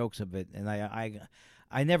makes jokes of it, and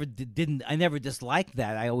I never I never disliked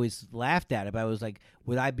that. I always laughed at it, but I was like,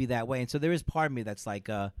 would I be that way? And so there is part of me that's like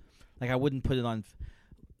I wouldn't put it on.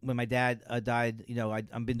 When my dad died, you know,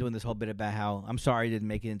 I've been doing this whole bit about how I'm sorry I didn't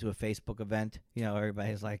make it into a Facebook event. You know,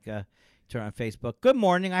 everybody's like, turn on Facebook. Good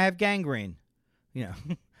morning, I have gangrene. You know,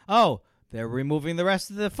 oh, they're removing the rest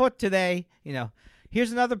of the foot today. You know,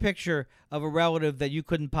 Here's another picture of a relative that you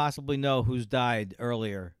couldn't possibly know who's died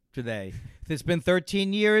earlier today. It's been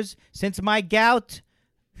 13 years since my gout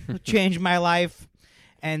changed my life.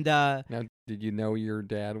 And now, did you know your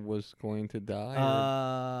dad was going to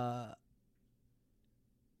die?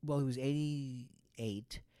 Well, he was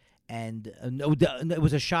 88, and no, it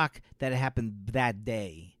was a shock that it happened that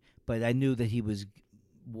day. But I knew that he was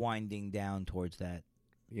winding down towards that.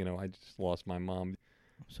 You know, I just lost my mom.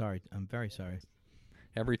 Sorry, I'm very sorry.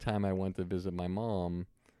 Every time I went to visit my mom,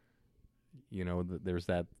 you know, there's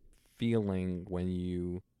that feeling when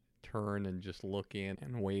you turn and just look in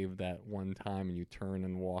and wave that one time and you turn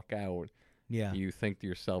and walk out. Yeah. You think to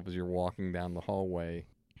yourself as you're walking down the hallway,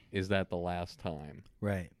 is that the last time?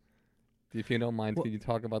 Right. If you don't mind, could you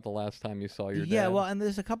talk about the last time you saw your dad? Yeah, well, and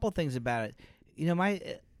there's a couple of things about it. You know,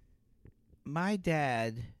 my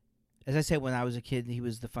dad, as I said, when I was a kid, he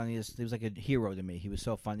was the funniest. He was like a hero to me. He was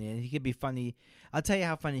so funny, and he could be funny. I'll tell you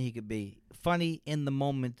how funny he could be. Funny in the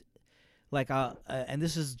moment. Like, and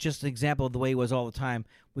this is just an example of the way he was all the time.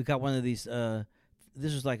 We got one of these.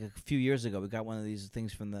 This was like a few years ago. We got one of these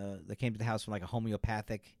things that came to the house from like a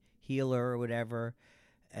homeopathic healer or whatever,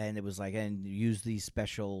 and it was like, and use these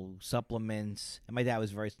special supplements. And my dad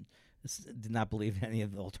was did not believe in any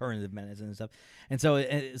of the alternative medicine and stuff. And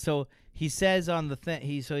so he says on the thing.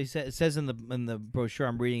 It says in the brochure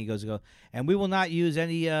I'm reading. He goes, and we will not use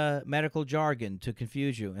any medical jargon to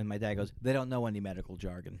confuse you. And my dad goes, they don't know any medical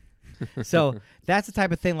jargon. So that's the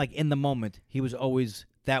type of thing, like in the moment. He was always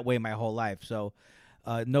that way my whole life. So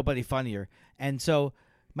nobody funnier. And so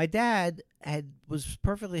my dad was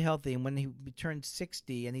perfectly healthy. And when he turned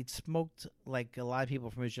 60, and he'd smoked like a lot of people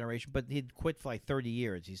from his generation, but he'd quit for like 30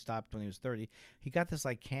 years. He stopped when he was 30. He got this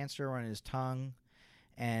like cancer on his tongue,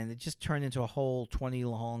 and it just turned into a whole 20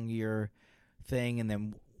 long year thing. And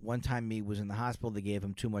then one time he was in the hospital. They gave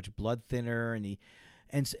him too much blood thinner,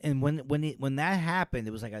 and when that happened,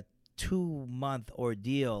 it was like a 2-month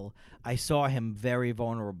ordeal. I saw him very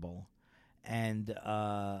vulnerable, and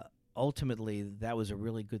ultimately that was a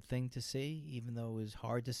really good thing to see, even though it was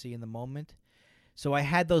hard to see in the moment. So I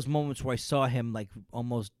had those moments where I saw him like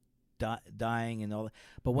almost dying and all that.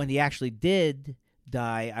 But when he actually did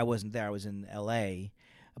die, I wasn't there. I was in L.A.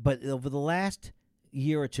 But over the last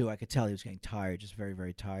year or two, I could tell he was getting tired, just very,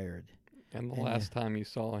 very tired. And the last time you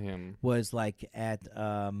saw him was like at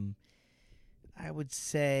I would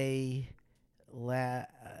say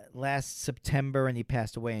last September, and he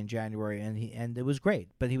passed away in January, and it was great.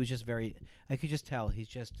 But he was just I could just tell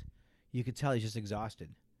you could tell he's just exhausted,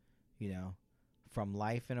 you know, from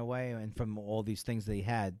life in a way, and from all these things that he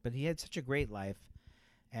had. But he had such a great life,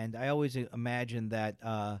 and I always imagined that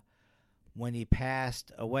when he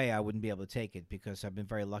passed away, I wouldn't be able to take it, because I've been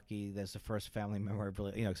very lucky. That's the first family member I've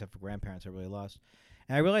really, except for grandparents, I really lost.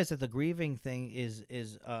 And I realized that the grieving thing is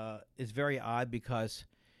very odd, because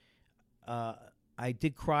I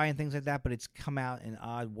did cry and things like that, but it's come out in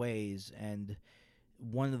odd ways. And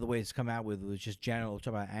one of the ways it's come out with was just general,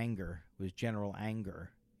 talk about anger, was general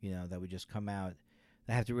anger, that would just come out.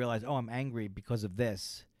 I have to realize, I'm angry because of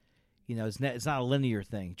this. It's not a linear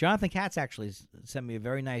thing. Jonathan Katz actually sent me a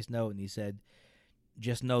very nice note, and he said,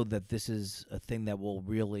 just know that this is a thing that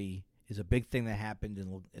is a big thing that happened,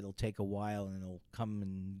 and it'll take a while, and it'll come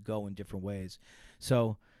and go in different ways.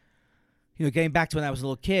 So, getting back to when I was a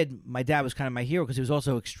little kid, my dad was kind of my hero, because he was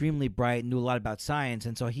also extremely bright, knew a lot about science,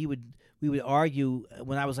 and so we would argue.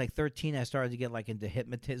 When I was like 13, I started to get like into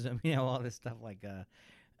hypnotism, all this stuff like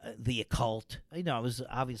the occult. I was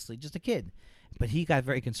obviously just a kid. But he got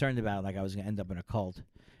very concerned about, like, I was going to end up in a cult.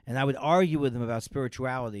 And I would argue with him about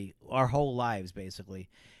spirituality our whole lives, basically.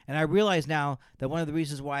 And I realize now that one of the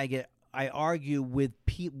reasons why I argue with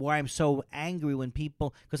why I'm so angry when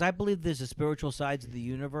people, because I believe there's a spiritual side to the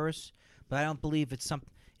universe, but I don't believe it's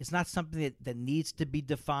not something that needs to be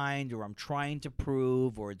defined, or I'm trying to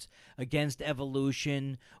prove, or it's against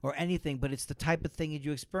evolution or anything. But it's the type of thing that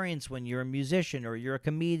you experience when you're a musician, or you're a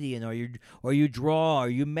comedian, or you draw, or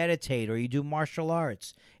you meditate, or you do martial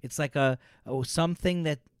arts. It's like something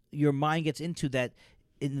that your mind gets into that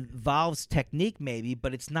involves technique, maybe,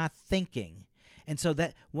 but it's not thinking. And so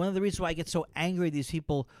that one of the reasons why I get so angry at these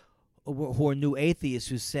people who are new atheists,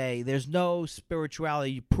 who say there's no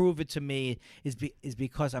spirituality, you prove it to me, is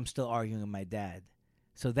because I'm still arguing with my dad.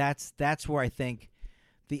 So that's where I think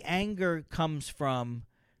the anger comes from,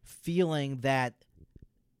 feeling that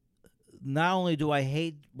not only do I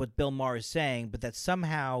hate what Bill Maher is saying, but that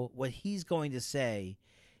somehow what he's going to say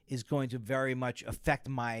is going to very much affect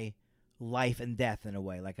my life and death in a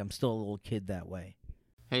way. Like I'm still a little kid that way.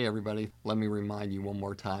 Hey everybody, let me remind you one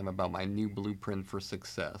more time about my new blueprint for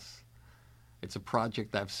success. It's a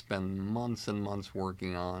project I've spent months and months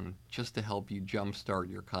working on just to help you jumpstart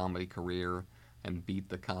your comedy career and beat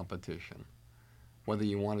the competition. Whether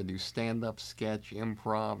you want to do stand-up, sketch,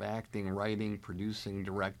 improv, acting, writing, producing,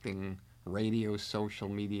 directing, radio, social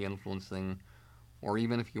media influencing, or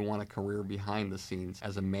even if you want a career behind the scenes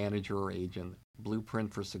as a manager or agent,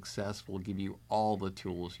 Blueprint for Success will give you all the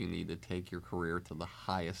tools you need to take your career to the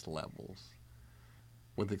highest levels.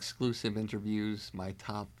 With exclusive interviews, my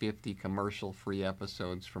top 50 commercial-free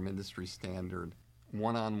episodes from Industry Standard,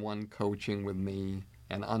 one-on-one coaching with me,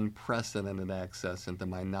 and unprecedented access into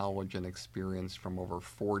my knowledge and experience from over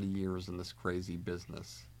 40 years in this crazy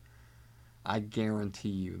business. I guarantee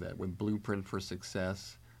you that with Blueprint for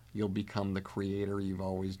Success, you'll become the creator you've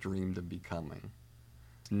always dreamed of becoming.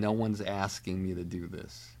 No one's asking me to do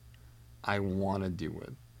this. I want to do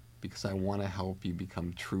it because I want to help you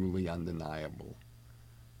become truly undeniable.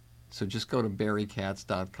 So just go to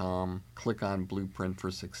barrykatz.com, click on Blueprint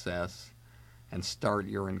for Success, and start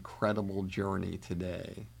your incredible journey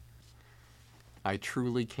today. I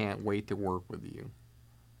truly can't wait to work with you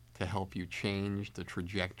to help you change the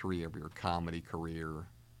trajectory of your comedy career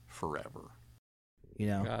forever. You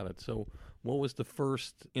know? Got it. So what was the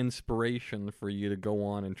first inspiration for you to go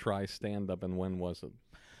on and try stand-up, and when was it?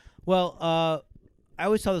 Well, I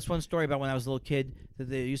always tell this one story about when I was a little kid, that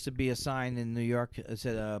there used to be a sign in New York that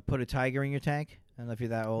said, put a tiger in your tank. I don't know if you're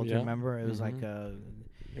that old to remember. It was like...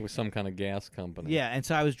 It was some kind of gas company. Yeah, and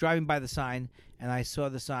so I was driving by the sign, and I saw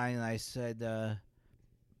the sign, and I said, I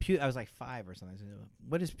was like 5 or something. I said,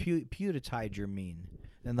 what does putatiger mean?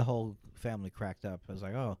 And the whole family cracked up. I was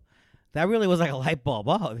like, oh, that really was like a light bulb.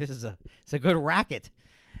 Oh, it's a good racket.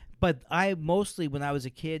 But I mostly, when I was a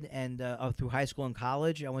kid and through high school and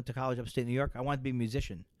college, I went to college upstate New York, I wanted to be a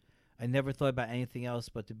musician. I never thought about anything else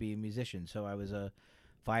but to be a musician. So I was a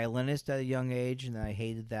violinist at a young age, and I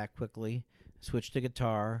hated that quickly. Switched to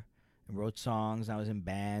guitar and wrote songs. I was in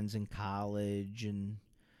bands in college and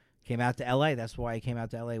came out to L.A. That's why I came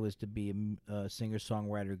out to L.A. was to be a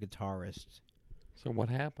singer-songwriter, guitarist. So what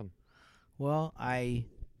happened? Well,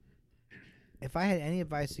 if I had any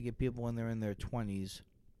advice to give people when they're in their 20s,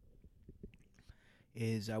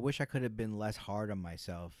 is I wish I could have been less hard on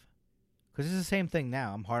myself. Because it's the same thing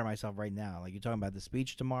now. I'm hard on myself right now. Like, you're talking about the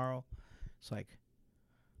speech tomorrow. It's like,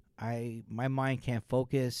 my mind can't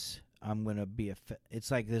focus. I'm going to be it's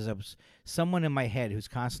like there's someone in my head who's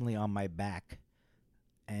constantly on my back.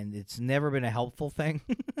 And it's never been a helpful thing.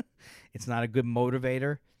 It's not a good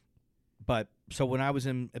motivator. But so when I was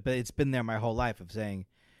but it's been there my whole life of saying,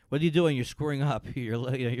 what are you doing? You're screwing up. You're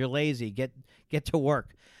lazy. Get to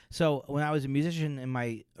work. So when I was a musician in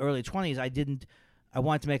my early 20s, I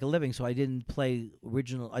wanted to make a living, so I didn't play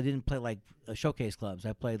like showcase clubs.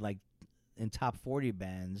 I played like in top 40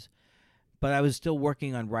 bands. But I was still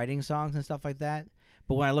working on writing songs and stuff like that.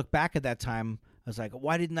 But when I look back at that time, I was like,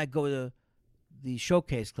 why didn't I go to the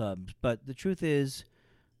showcase clubs? But the truth is,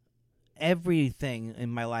 everything in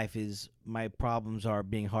my life is my problems are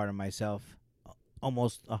being hard on myself.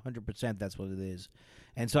 Almost 100%, that's what it is.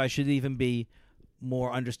 And so I should even be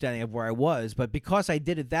more understanding of where I was. But because I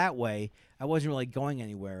did it that way, I wasn't really going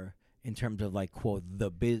anywhere in terms of, like, quote,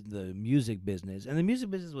 the music business. And the music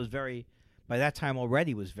business was very, by that time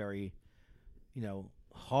already, was very...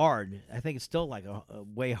 hard. I think it's still like a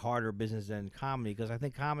way harder business than comedy, because I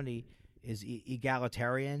think comedy is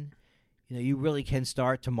egalitarian. You really can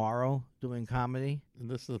start tomorrow doing comedy. And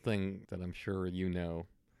this is the thing that I'm sure you know.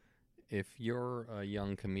 If you're a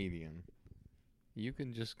young comedian, you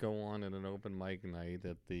can just go on at an open mic night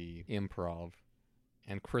at the Improv,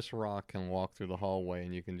 and Chris Rock can walk through the hallway,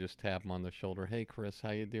 and you can just tap him on the shoulder. Hey, Chris,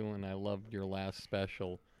 how you doing? I loved your last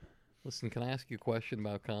special. Listen, can I ask you a question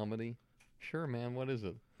about comedy? Sure, man, what is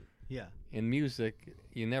it? Yeah. In music,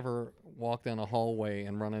 you never walk down a hallway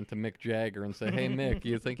and run into Mick Jagger and say, hey, Mick,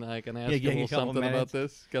 you think I can ask you a little something about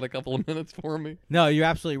this? Got a couple of minutes for me? No, you're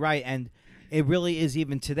absolutely right. And it really is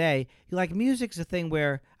even today. Like, music's a thing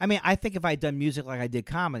where, I think if I had done music like I did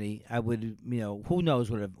comedy, I would, who knows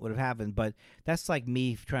what would have happened. But that's like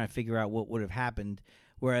me trying to figure out what would have happened.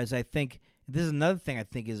 Whereas I think, this is another thing I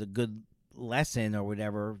think is a good lesson or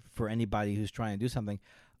whatever for anybody who's trying to do something.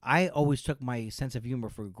 I always took my sense of humor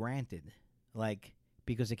for granted, like,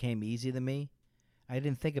 because it came easy to me. I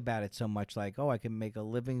didn't think about it so much, like, oh, I can make a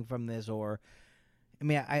living from this, or,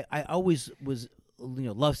 I always was,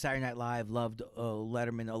 loved Saturday Night Live, loved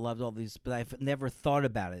Letterman, loved all these, but I've never thought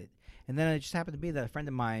about it. And then it just happened to be that a friend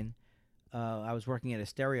of mine, I was working at a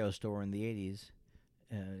stereo store in the 80s,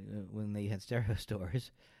 when they had stereo stores,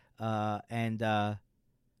 and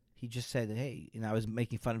he just said, hey, I was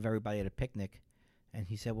making fun of everybody at a picnic. And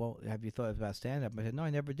he said, well, have you thought about stand-up? I said, no, I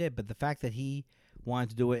never did. But the fact that he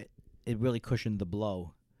wanted to do it, it really cushioned the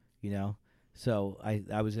blow, you know? So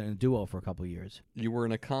I was in a duo for a couple of years. You were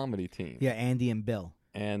in a comedy team. Yeah, Andy and Bill.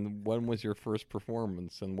 And when was your first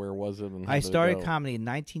performance, and where was it? And how I did it started go? comedy in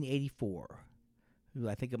 1984.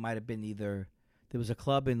 I think it might have been there was a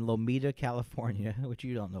club in Lomita, California, which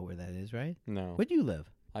you don't know where that is, right? No. Where do you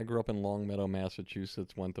live? I grew up in Longmeadow,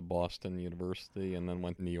 Massachusetts, went to Boston University, and then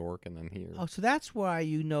went to New York, and then here. Oh, so that's why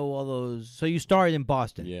you know all those. So you started in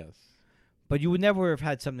Boston. Yes. But you would never have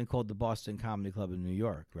had something called the Boston Comedy Club in New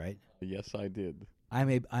York, right? Yes, I did.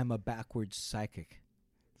 I'm a backwards psychic.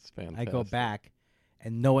 It's fantastic. I go back,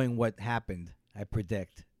 and knowing what happened, I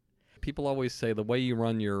predict. People always say the way you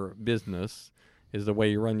run your business is the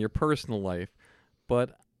way you run your personal life.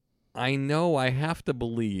 But I know I have to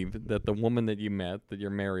believe that the woman that you met, that you're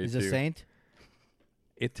married Is to, a saint?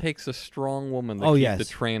 it takes a strong woman to Oh, keep yes. the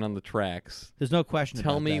train on the tracks. There's no question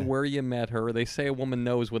Tell about me that. where you met her. They say a woman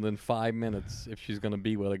knows within 5 minutes if she's going to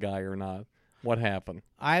be with a guy or not. What happened?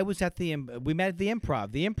 I was at we met at the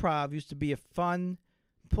Improv. The Improv used to be a fun,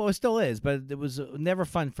 well, it still is, but it was never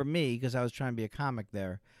fun for me because I was trying to be a comic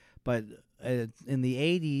there. But in the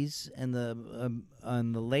 80s and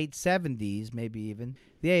the late 70s, maybe even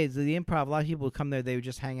the 80s, the Improv, a lot of people would come there. They would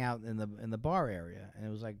just hang out in the bar area, and it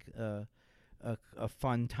was like a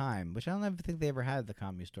fun time, which I don't ever think they ever had at the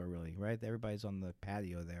Comedy Store, really. Right? Everybody's on the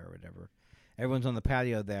patio there or whatever. Everyone's on the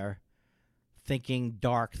patio there, thinking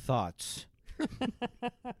dark thoughts.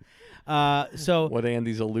 So What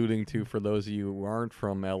Andy's alluding to, for those of you who aren't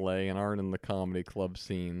from L.A. and aren't in the comedy club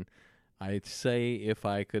scene, I'd say if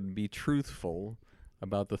I could be truthful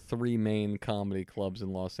about the 3 main comedy clubs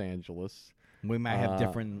in Los Angeles, we might have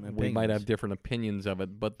different opinions. we might have different opinions of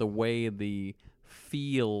it, but the way the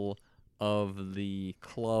feel of the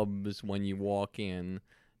clubs when you walk in,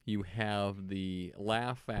 you have the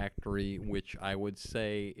Laugh Factory, which I would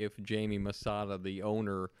say if Jamie Masada, the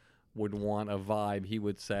owner, would want a vibe, he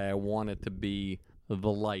would say, I want it to be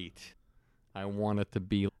the light. I want it to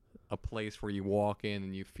be a place where you walk in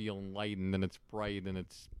and you feel enlightened, and it's bright and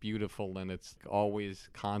it's beautiful and it's always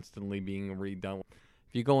constantly being redone.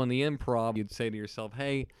 If you go in the Improv, you'd say to yourself,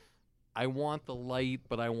 hey, I want the light,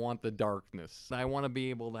 but I want the darkness. I want to be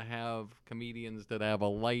able to have comedians that have a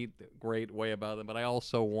light, great way about them, but I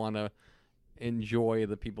also want to enjoy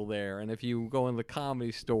the people there. And if you go in the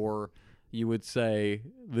Comedy Store, you would say,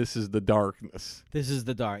 this is the darkness. This is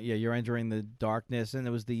the dark. Yeah, you're entering the darkness, and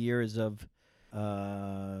it was the years of,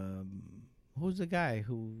 who's the guy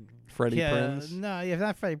who? Freddie Prinze? No, yeah,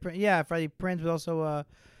 not Freddie Prinze. Yeah, Freddie Prinze, but also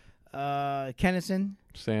Kennison.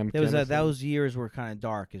 Sam There was Kinison. those years were kind of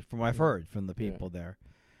dark, from what I've heard from the people there,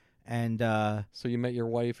 and So you met your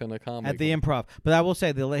wife in a comedy at the club. Improv. But I will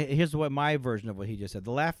say, here's what my version of what he just said.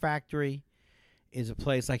 The Laugh Factory is a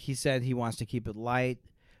place, like he said, he wants to keep it light,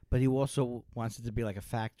 but he also wants it to be like a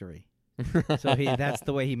factory. So that's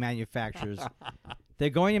the way he manufactures. They're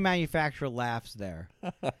going to manufacture laughs there.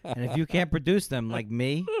 And if you can't produce them, like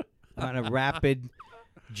me, on a rapid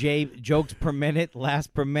jokes per minute, laughs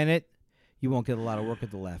per minute, you won't get a lot of work at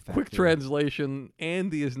the Laugh Factory. Quick translation,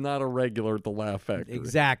 Andy is not a regular at the Laugh Factory.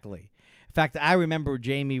 Exactly. In fact, I remember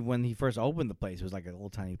Jamie when he first opened the place. It was like a little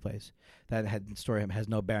tiny place that has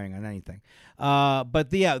no bearing on anything. But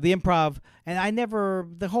the Improv, and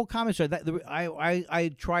the whole comedy store.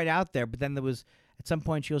 I tried out there, but then there was at some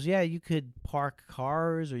point she goes, "Yeah, you could park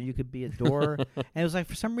cars or you could be a door," and it was like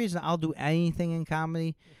for some reason I'll do anything in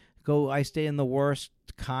comedy. I stay in the worst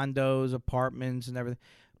condos, apartments, and everything.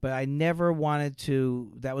 But I never wanted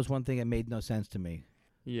to. That was one thing that made no sense to me.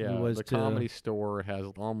 Yeah, was the to- Comedy Store has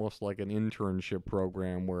almost like an internship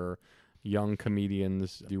program where young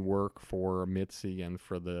comedians do work for Mitzi and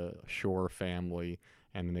for the Shore family,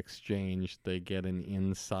 and in exchange they get an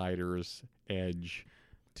insider's edge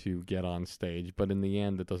to get on stage. But in the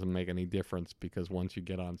end, it doesn't make any difference because once you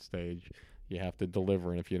get on stage, you have to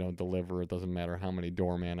deliver, and if you don't deliver, it doesn't matter how many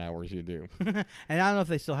doorman hours you do. And I don't know if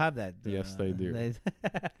they still have that. Yes, they do.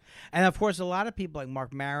 And of course, a lot of people like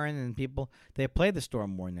Mark Maron and people, they play the store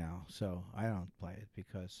more now. So I don't play it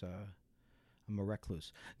because I'm a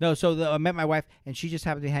recluse. No, so I met my wife, and she just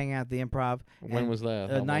happened to be hanging out at the Improv. When and, was that?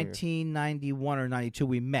 How long ago? 1991 or 92,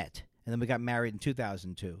 we met. And then we got married in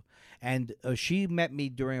 2002. And she met me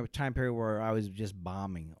during a time period where I was just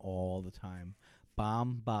bombing all the time.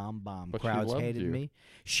 Bomb. But she Crowds loved hated you. me.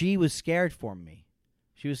 She was scared for me.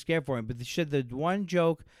 But she said the one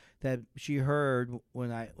joke that she heard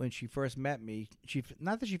when she first met me,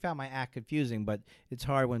 not that she found my act confusing, but it's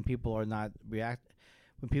hard when people are not react.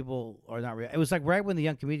 When people are not react. It was like right when the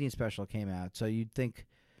Young Comedian special came out, so you'd think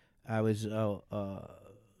I was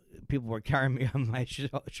people were carrying me on my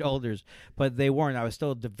shoulders, but they weren't. I was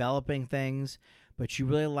still developing things, but she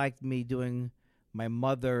really liked me doing my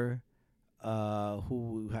mother, a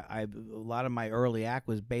lot of my early act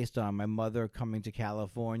was based on my mother coming to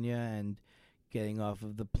California and getting off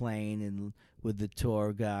of the plane and with the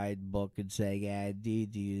tour guide book and saying, Andy,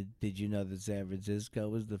 did you know that San Francisco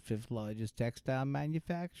was the 5th largest textile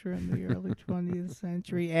manufacturer in the early 20th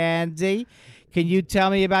century? Andy, can you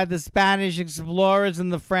tell me about the Spanish explorers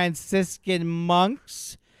and the Franciscan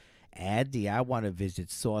monks? Andy, I want to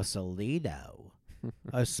visit Sausalito,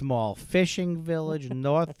 a small fishing village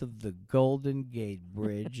north of the Golden Gate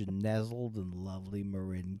Bridge nestled in lovely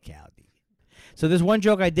Marin County. So this one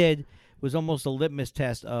joke I did was almost a litmus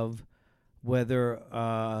test of whether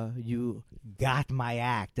you got my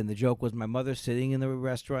act. And the joke was my mother sitting in the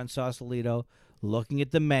restaurant in Sausalito looking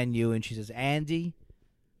at the menu, and she says, Andy,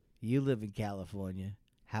 you live in California.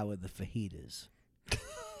 How are the fajitas?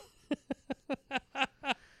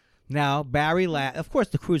 Now, Barry laughed. Of course,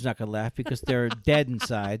 the crew's not going to laugh because they're dead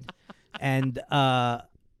inside. And I'm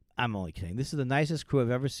only kidding. This is the nicest crew I've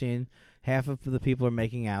ever seen. Half of the people are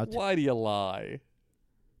making out. Why do you lie?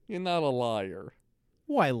 You're not a liar.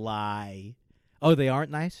 Why lie? Oh, they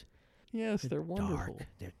aren't nice? Yes, they're wonderful. Dark.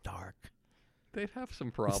 They're dark. They'd have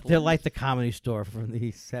some problems. They're like the Comedy Store from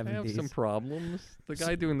the 70s. They have some problems. The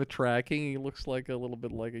guy doing the tracking, he looks like a little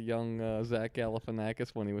bit like a young Zach Galifianakis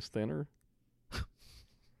when he was thinner.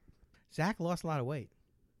 Zach lost a lot of weight.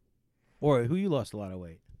 Or who you lost a lot of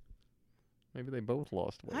weight? Maybe they both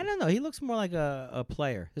lost weight. I don't know. He looks more like a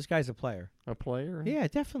player. This guy's a player. A player? Yeah,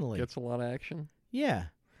 definitely. Gets a lot of action? Yeah.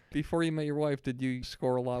 Before you met your wife, did you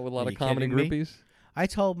score a lot with a lot Are of you comedy kidding me? groupies? I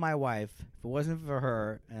told my wife, if it wasn't for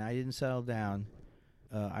her and I didn't settle down,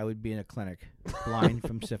 I would be in a clinic, blind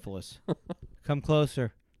from syphilis. Come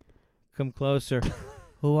closer. Come closer.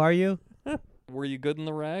 Who are you? Were you good in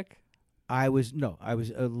the rack? I was,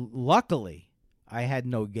 luckily, I had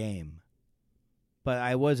no game. But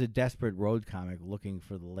I was a desperate road comic looking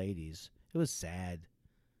for the ladies. It was sad.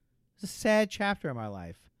 It's a sad chapter of my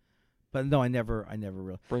life. But no, I never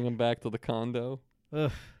really. Bring him back to the condo?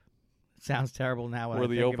 Ugh. Sounds terrible now. Where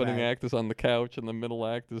the opening act is on the couch and the middle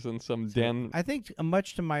act is in some den. I think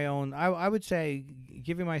much to my own, I would say,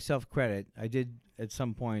 giving myself credit, I did at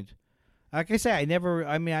some point. Like I say,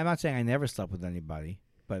 I'm not saying I never slept with anybody,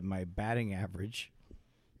 but my batting average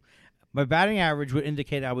would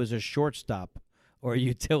indicate I was a shortstop or a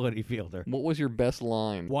utility fielder. What was your best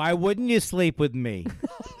line? Why wouldn't you sleep with me?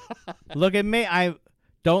 Look at me.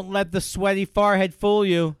 Don't let the sweaty forehead fool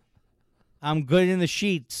you. I'm good in the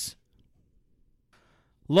sheets.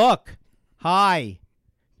 Look. Hi.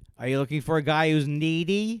 Are you looking for a guy who's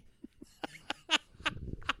needy?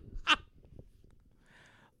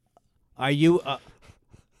 Are you...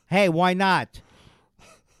 hey, why not?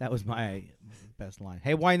 That was my best line.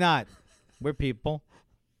 Hey, why not? We're people.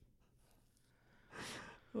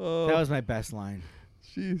 That was my best line.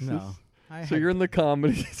 Jesus. No. You're in the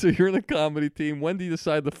comedy. So you're in the comedy team. When do you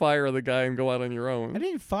decide to fire the guy and go out on your own? I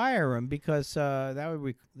didn't fire him because that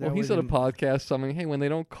would. Well, he said a podcast something. Hey, when they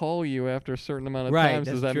don't call you after a certain amount of times,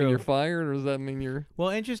 does that mean you're fired, or does that mean you're? Well,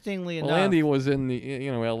 interestingly enough, Andy was in the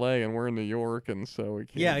L.A. and we're in New York, and so we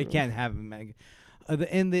can't. Yeah, you can't have him.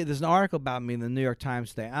 There's an article about me in the New York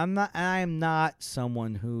Times today. I am not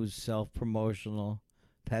someone who's self-promotional.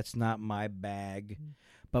 That's not my bag.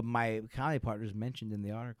 But my comedy partner is mentioned in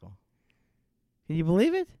the article. Can you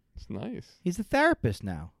believe it? It's nice. He's a therapist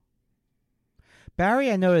now.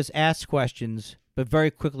 Barry, I notice, asks questions, but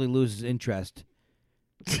very quickly loses interest.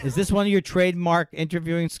 Is this one of your trademark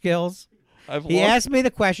interviewing skills? He asked me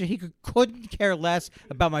the question. He couldn't care less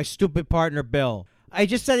about my stupid partner, Bill. I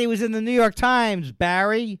just said he was in the New York Times,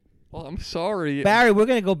 Barry. Well, I'm sorry. Barry, we're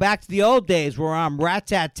going to go back to the old days where I'm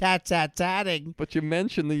rat-tat-tat-tat-tatting. But you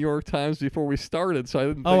mentioned the New York Times before we started, so I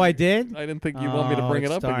didn't think... Oh, I did? I didn't think you want me to bring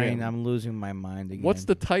it up again. I'm losing my mind again. What's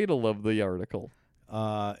the title of the article?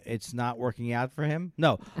 It's not working out for him?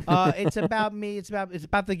 No. It's about me. It's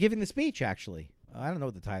about the giving the speech, actually. I don't know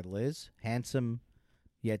what the title is. Handsome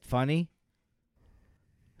yet funny.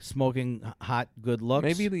 Smoking hot good looks.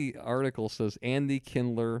 Maybe the article says Andy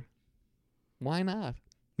Kindler. Why not?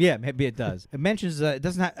 Yeah, maybe it does. It mentions it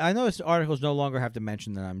doesn't. I notice articles no longer have to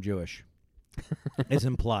mention that I'm Jewish. It's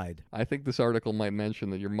implied. I think this article might mention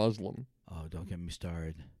that you're Muslim. Oh, don't get me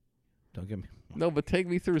started. Don't get me. No, but take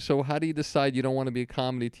me through. So, how do you decide you don't want to be a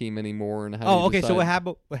comedy team anymore? And how? Okay. So what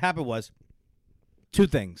happened was two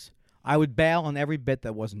things. I would bail on every bit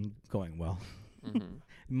that wasn't going well,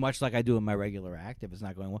 much like I do in my regular act if it's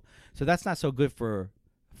not going well. So that's not so good for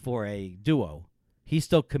a duo. He's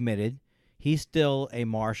still committed. He's still a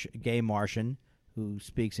gay Martian who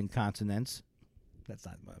speaks in consonants. That's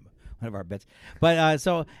not one of our bits. But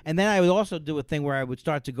and then I would also do a thing where I would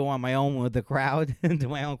start to go on my own with the crowd and do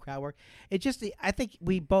my own crowd work. It just, I think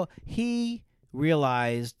he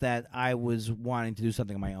realized that I was wanting to do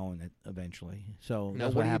something on my own eventually. So Now,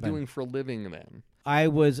 that's what are happened. you doing for a living then? I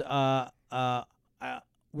was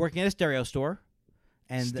working at a stereo store.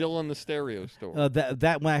 And Still in the stereo store.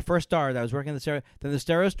 that when I first started, I was working in the stereo. Then the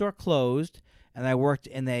stereo store closed, and I worked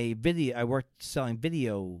in a video. I worked selling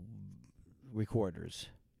video recorders.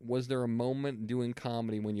 Was there a moment doing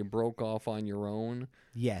comedy when you broke off on your own?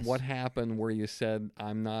 Yes. What happened where you said,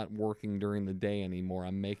 "I'm not working during the day anymore.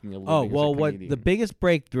 I'm making a living"? Oh as well, a what comedian"? the biggest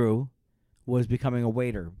breakthrough was becoming a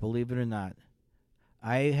waiter. Believe it or not,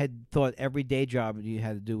 I had thought every day job you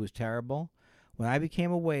had to do was terrible. When I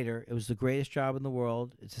became a waiter, it was the greatest job in the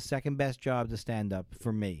world. It's the second best job to stand up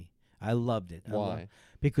for me. I loved it. Why?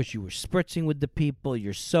 Because you were spritzing with the people.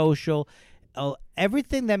 You're social.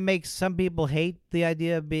 Everything that makes some people hate the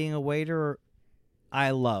idea of being a waiter,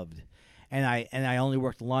 I loved. And I only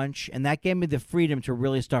worked lunch, and that gave me the freedom to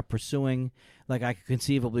really start pursuing. Like I could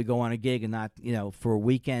conceivably go on a gig and not, for a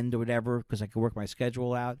weekend or whatever, because I could work my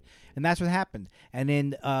schedule out. And that's what happened. And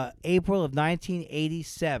in April of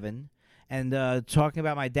 1987, and talking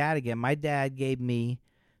about my dad again, my dad gave me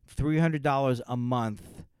 $300 a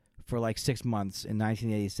month for like 6 months in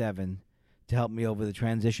 1987 to help me over the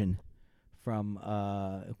transition from,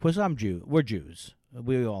 because we're Jews.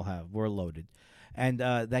 We all we're loaded. And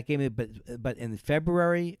that gave me, but in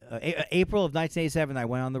February, April of 1987, I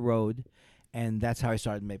went on the road, and that's how I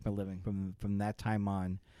started to make my living. From that time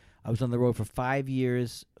on, I was on the road for 5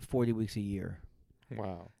 years, 40 weeks a year.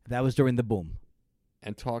 Wow. That was during the boom.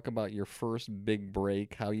 And talk about your first big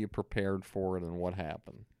break, how you prepared for it, and what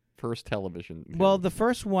happened. First television. Well, the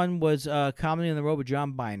first one was Comedy on the Road with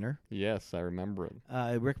John Biner. Yes, I remember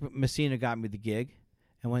it. Rick Messina got me the gig.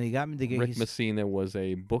 And when he got me the gig... Rick Messina was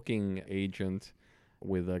a booking agent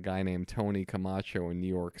with a guy named Tony Camacho in New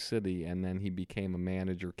York City, and then he became a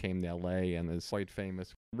manager, came to L.A., and is quite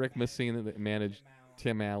famous. Rick Messina managed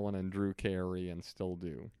Tim Allen and Drew Carey, and still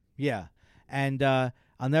do. Yeah. And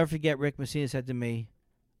I'll never forget Rick Messina said to me,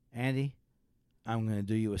 "Andy, I'm going to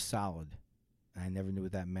do you a solid." I never knew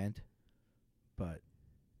what that meant, but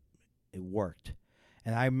it worked.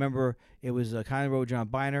 And I remember it was Comedy on the Road with John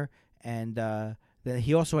Biner, and then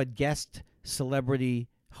he also had guest celebrity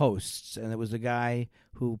hosts, and it was the guy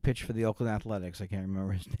who pitched for the Oakland Athletics. I can't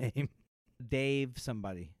remember his name. Dave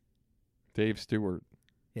somebody. Dave Stewart.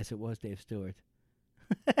 Yes, it was Dave Stewart.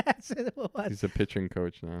 That's what it was. He's a pitching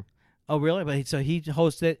coach now. Oh, really? But so he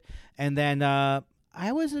hosted it, and then I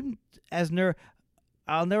wasn't as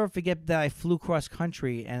I'll never forget that I flew cross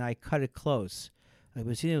country and I cut it close. Like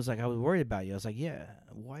Messina was like, "I was worried about you." I was like, "Yeah,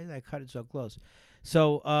 why did I cut it so close?"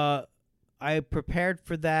 So I prepared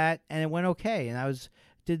for that, and it went okay. And I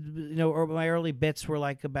my early bits were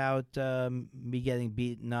like about me getting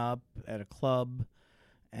beaten up at a club,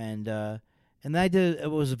 and then I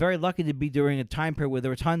was very lucky to be during a time period where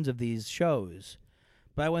there were tons of these shows.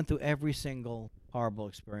 But I went through every single horrible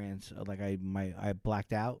experience. Like I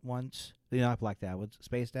blacked out once. Not blacked out.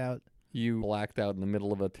 Spaced out. You blacked out in the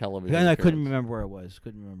middle of a television. And I couldn't appearance. remember where it was.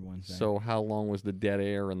 Couldn't remember one thing. So how long was the dead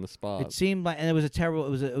air in the spot? It seemed like, and it was a terrible.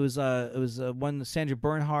 It was one Sandra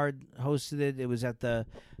Bernhard hosted it. It was at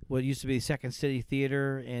what used to be Second City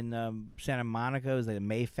Theater in Santa Monica. It was like a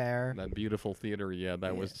Mayfair. That beautiful theater, yeah.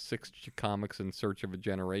 That was 6 comics in search of a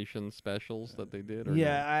generation specials that they did. Or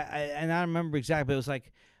Yeah, I don't remember exactly, but it was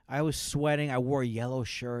like I was sweating. I wore a yellow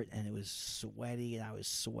shirt, and it was sweaty, and I was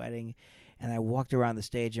sweating. And I walked around the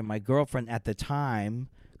stage, and my girlfriend at the time,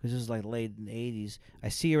 because this was like late in the 80s, I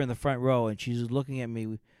see her in the front row, and she's looking at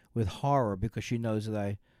me with horror because she knows that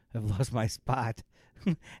I have lost my spot.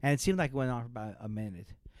 And it seemed like it went on for about a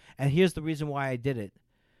minute. And here's the reason why I did it.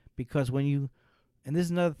 Because and this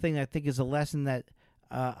is another thing I think is a lesson that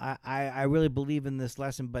I really believe in this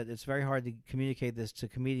lesson, but it's very hard to communicate this to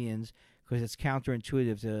comedians because it's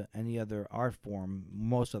counterintuitive to any other art form,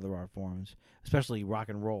 most other art forms, especially rock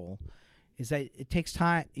and roll, is that it takes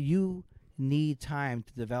time. You need time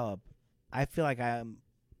to develop. I feel like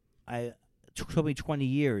it took me 20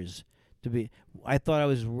 years to be. I thought I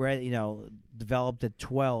was ready, developed at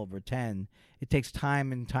 12 or 10. It takes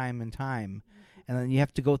time and time and time. And then you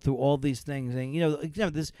have to go through all these things. And,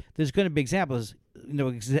 there's going to be examples,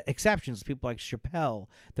 exceptions, people like Chappelle.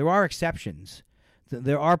 There are exceptions.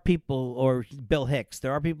 There are people, or Bill Hicks.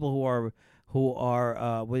 There are people who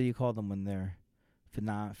are what do you call them when they're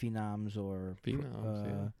phenoms or Phenoms,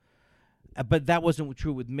 yeah. But that wasn't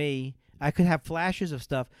true with me. I could have flashes of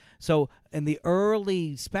stuff. So in the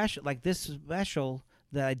early special, like this special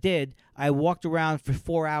that I did, I walked around for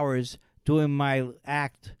 4 hours doing my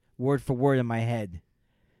act word for word in my head,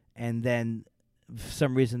 and then for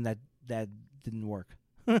some reason that didn't work.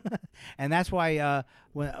 And that's why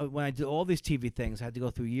when I did all these TV things, I had to go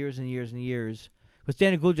through years and years and years. Because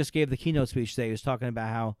Daniel Gould just gave the keynote speech today. He was talking about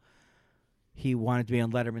how he wanted to be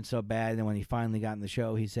on Letterman so bad, and when he finally got in the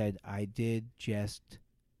show, he said, "I did just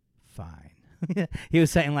fine." He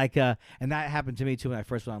was saying like, and that happened to me too when I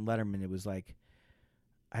first went on Letterman. It was like,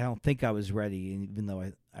 I don't think I was ready, even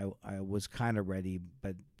though I was kind of ready,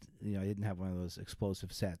 but I didn't have one of those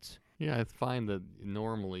explosive sets. Yeah, I find that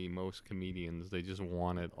normally most comedians, they just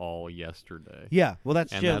want it all yesterday. Yeah, well,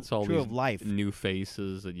 that's all true these of life. New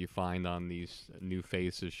faces that you find on these New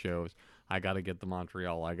Faces shows. I got to get to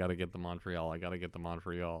Montreal. I got to get to Montreal. I got to get to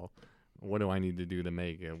Montreal. What do I need to do to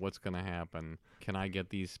make it? What's going to happen? Can I get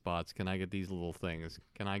these spots? Can I get these little things?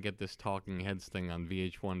 Can I get this Talking Heads thing on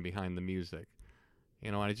VH1 behind the music?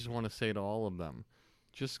 I just want to say to all of them,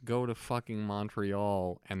 just go to fucking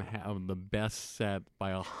Montreal and have the best set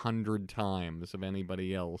by 100 times of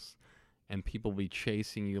anybody else, and people be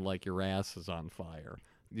chasing you like your ass is on fire.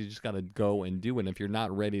 You just got to go and do it. And if you're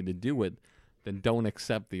not ready to do it, then don't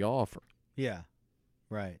accept the offer. Yeah,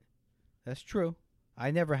 right. That's true.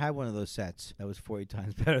 I never had one of those sets that was 40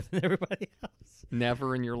 times better than everybody else.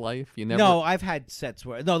 Never in your life? You never? No, I've had sets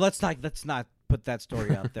where... No, let's not put that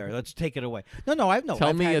story out there. Let's take it away. No, I've no.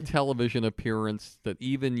 Tell me a television appearance that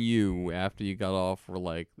even you, after you got off, were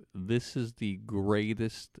like, this is the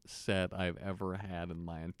greatest set I've ever had in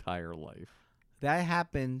my entire life. That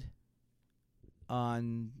happened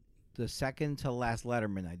on the second to last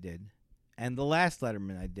Letterman I did, and the last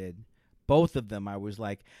Letterman I did. Both of them, I was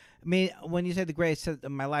like, when you say the greatest set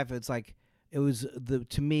of my life, it's like, it was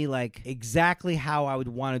to me like exactly how I would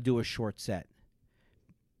want to do a short set.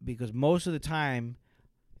 Because most of the time,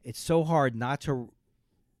 it's so hard not to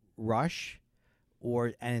rush,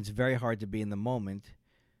 and it's very hard to be in the moment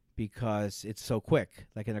because it's so quick.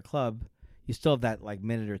 Like in a club, you still have that like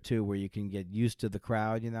minute or two where you can get used to the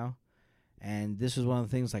crowd, And this was one of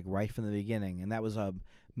the things like right from the beginning, and that was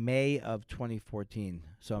May of 2014.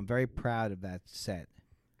 So I'm very proud of that set.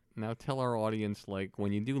 Now tell our audience, like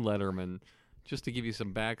when you do Letterman, just to give you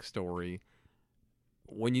some backstory,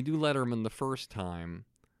 when you do Letterman the first time,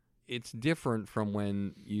 it's different from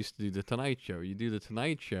when you used to do The Tonight Show. You do The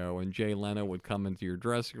Tonight Show, and Jay Leno would come into your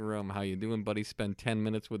dressing room. How you doing, buddy? Spend 10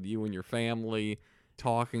 minutes with you and your family,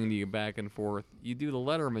 talking to you back and forth. You do The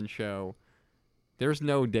Letterman Show, there's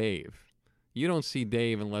no Dave. You don't see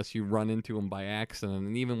Dave unless you run into him by accident,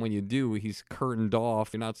 and even when you do, he's curtained off.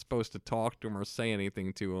 You're not supposed to talk to him or say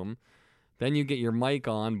anything to him. Then you get your mic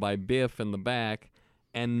on by Biff in the back,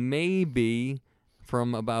 and maybe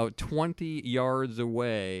from about 20 yards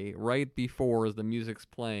away, right before as the music's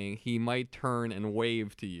playing, he might turn and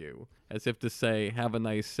wave to you, as if to say, have a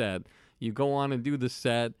nice set. You go on and do the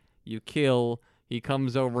set, you kill, he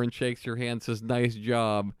comes over and shakes your hand, says, nice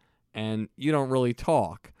job, and you don't really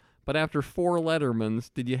talk. But after 4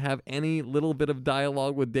 Lettermans, did you have any little bit of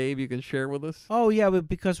dialogue with Dave you can share with us? Oh, yeah,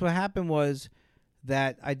 because what happened was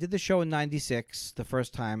that I did the show in '96 the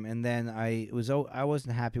first time, and then I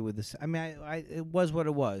wasn't happy with this. I mean, it was what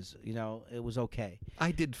it was. It was okay.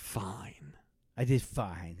 I did fine.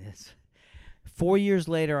 It's 4 years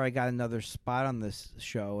later, I got another spot on this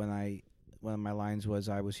show, and one of my lines was,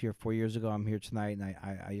 I was here 4 years ago, I'm here tonight, and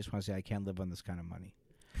I just want to say I can't live on this kind of money.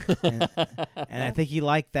 and I think he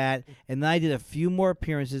liked that. And then I did a few more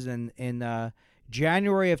appearances. And in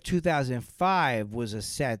January of 2005 was a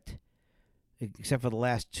set, except for the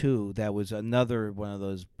last 2, that was another one of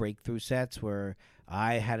those breakthrough sets where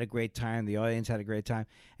I had a great time, the audience had a great time.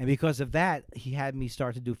 And because of that, he had me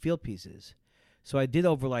start to do field pieces. So I did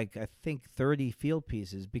over I think 30 field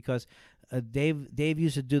pieces because Dave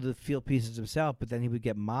used to do the field pieces himself, but then he would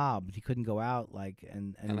get mobbed. He couldn't go out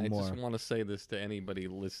anymore. And I just want to say this to anybody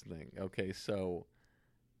listening. Okay, so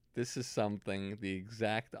this is something the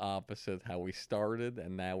exact opposite how we started,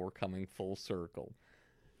 and now we're coming full circle.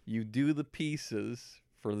 You do the pieces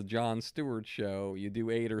for the Jon Stewart show. You do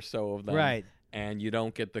 8 or so of them. Right. And you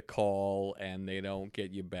don't get the call, and they don't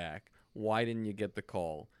get you back. Why didn't you get the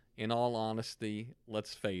call? In all honesty,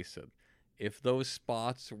 let's face it. If those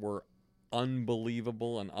spots were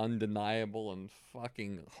unbelievable and undeniable and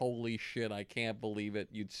fucking holy shit, I can't believe it,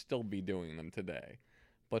 you'd still be doing them today.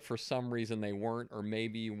 But for some reason they weren't, or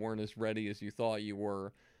maybe you weren't as ready as you thought you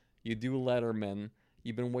were. You do Letterman.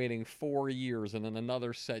 You've been waiting 4 years, and in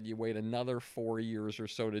another set you wait another 4 years or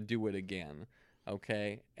so to do it again.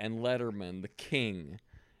 Okay? And Letterman, the king.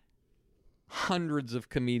 Hundreds of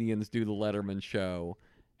comedians do the Letterman show.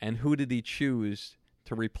 And who did he choose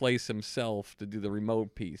to replace himself to do the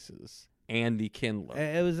remote pieces. Andy Kindler.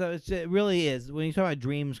 It really is. When you talk about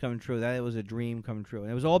dreams coming true, that was a dream coming true.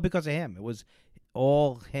 And it was all because of him. It was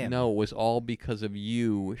all him. No, it was all because of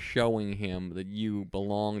you showing him that you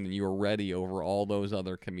belonged and you were ready over all those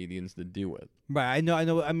other comedians to do it. Right. I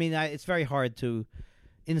know. I mean, it's very hard to...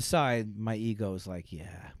 Inside, my ego is like,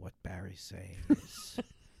 yeah, what Barry's saying is...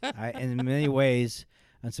 and in many ways,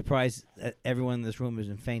 I'm surprised that everyone in this room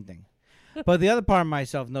isn't fainting. But the other part of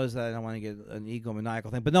myself knows that I don't want to get an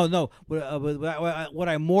egomaniacal thing. But no. What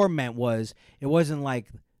I more meant was, it wasn't like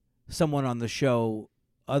someone on the show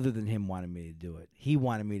other than him wanted me to do it. He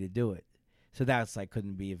wanted me to do it. So that's like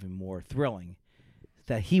couldn't be even more thrilling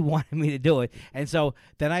that he wanted me to do it. And so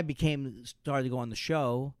then I started to go on the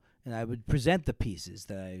show, and I would present the pieces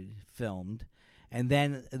that I filmed. And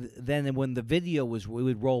then when the video was, we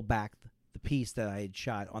would roll back the piece that I had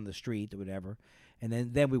shot on the street or whatever.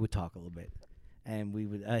 And then we would talk a little bit, and we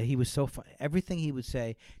would. He was so fun. Everything he would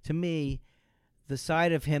say to me, the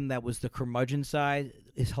side of him that was the curmudgeon side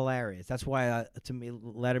is hilarious. That's why to me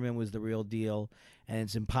Letterman was the real deal, and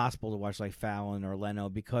it's impossible to watch like Fallon or Leno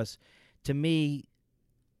because to me,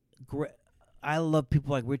 I love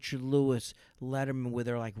people like Richard Lewis, Letterman, where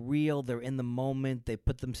they're like real. They're in the moment. They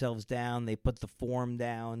put themselves down. They put the form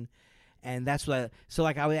down, and that's what. So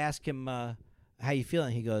like I would ask him, "How you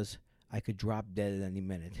feeling?" He goes, I could drop dead at any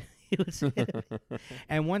minute.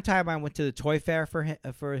 And one time I went to the Toy Fair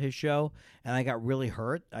for his show, and I got really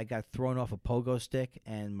hurt. I got thrown off a pogo stick,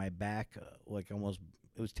 and my back, it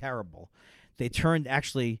was terrible. They turned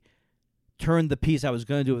the piece I was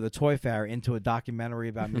going to do with the Toy Fair into a documentary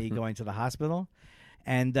about me going to the hospital.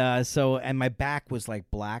 And and my back was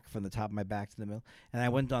like black from the top of my back to the middle. And I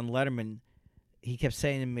went on Letterman. He kept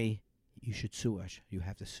saying to me, you should sue us. You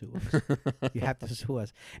have to sue us. You have to sue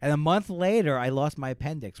us. And a month later, I lost my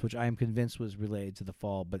appendix, which I am convinced was related to the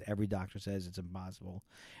fall, but every doctor says it's impossible.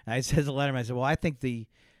 And I said to Letterman, I said, well, I think the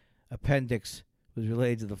appendix was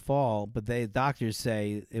related to the fall, but the doctors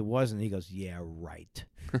say it wasn't. He goes, yeah, right.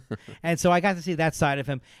 And so I got to see that side of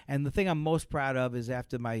him. And the thing I'm most proud of is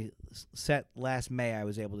after my set last May, I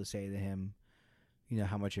was able to say to him,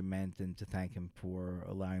 how much it meant and to thank him for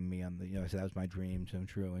allowing me on I said that was my dream to come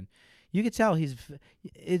true. And you could tell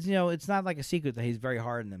it's not like a secret that he's very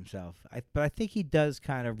hard on himself. But I think he does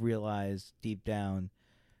kind of realize deep down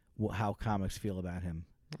how comics feel about him.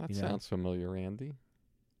 That sounds familiar, Andy.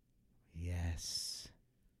 Yes.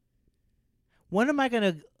 When am I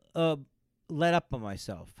going to let up on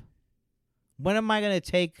myself? When am I going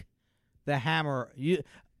to take the hammer? Do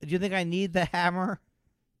you think I need the hammer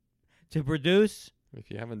to produce? If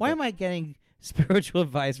you haven't, why am I getting spiritual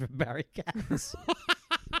advice from Barry Katz?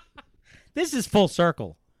 This is full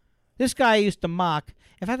circle. This guy I used to mock.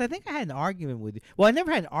 In fact, I think I had an argument with you. Well, I never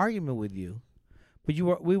had an argument with you, but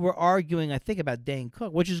we were arguing. I think about Dane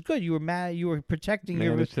Cook, which is good. You were mad. You were protecting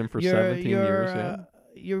Managed him for 17 years. Yeah.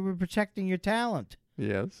 You were protecting your talent.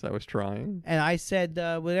 Yes, I was trying. And I said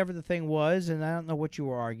whatever the thing was, and I don't know what you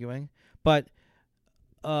were arguing, but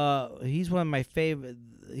he's one of my favorite.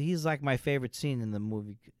 He's like my favorite scene in the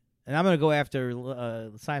movie, and I'm going to go after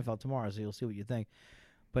Seinfeld tomorrow, so you'll see what you think.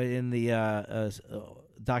 But in the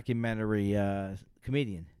documentary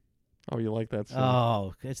Comedian. Oh, you like that scene?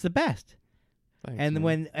 Oh, it's the best. Thanks, and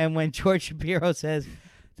man. when George Shapiro says,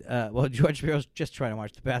 George Shapiro's just trying to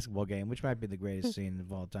watch the basketball game, which might be the greatest scene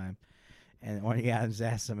of all time. And Orny Adams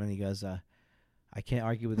asks him, and he goes, I can't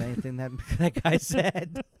argue with anything that guy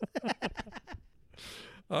said.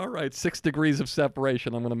 All right, 6 degrees of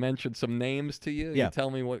separation. I'm going to mention some names to you. Yeah. You tell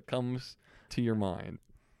me what comes to your mind.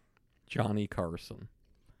 Johnny Carson.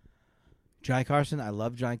 Johnny Carson, I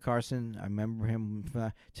love Johnny Carson. I remember him.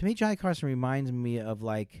 To me, Johnny Carson reminds me of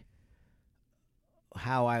like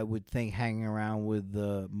how I would think hanging around with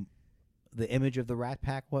the image of the Rat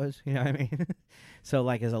Pack was. You know what I mean? So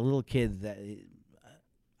like as a little kid,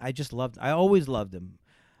 I always loved him.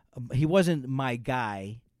 He wasn't my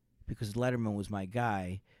guy because Letterman was my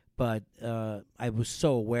guy, but I was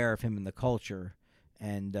so aware of him in the culture,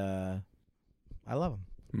 and I love him.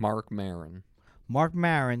 Marc Maron. Marc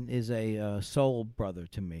Maron is a soul brother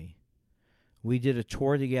to me. We did a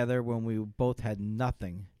tour together when we both had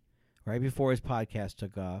nothing, right before his podcast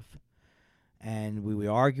took off. And we would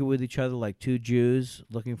argue with each other like two Jews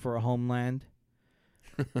looking for a homeland.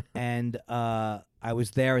 And I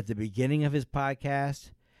was there at the beginning of his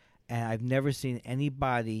podcast, and I've never seen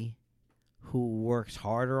anybody who works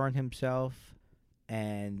harder on himself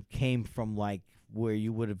and came from like where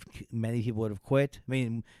many people would have quit. I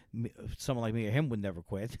mean, someone like me or him would never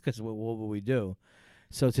quit because what would we do?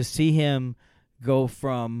 So to see him go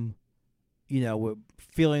from, we're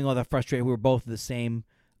feeling all the frustration. We were both the same,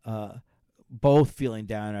 both feeling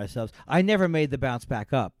down on ourselves. I never made the bounce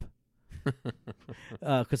back up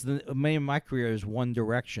because many of my career is one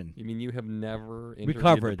direction. You mean you have never interviewed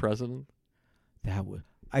Recovered. the president? That would,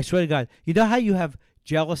 I swear to God. You know how you have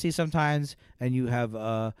jealousy sometimes, and you have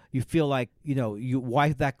you feel like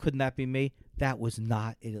why couldn't that be me? That was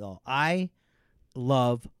not it at all. I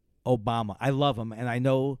love Obama. I love him, and I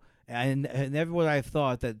know, and never would I have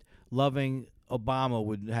thought that loving Obama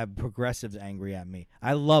would have progressives angry at me.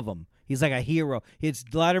 I love him. He's like a hero. It's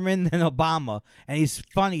Letterman and Obama, and he's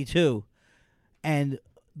funny too. And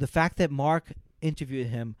the fact that Mark interviewed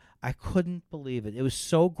him, I couldn't believe it. It was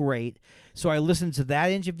so great. So I listened to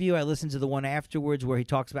that interview. I listened to the one afterwards where he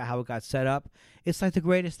talks about how it got set up. It's like the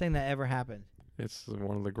greatest thing that ever happened. It's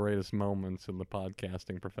one of the greatest moments in the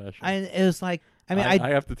podcasting profession. And it was like, I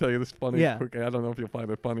have to tell you this funny. Yeah. Quick, I don't know if you'll find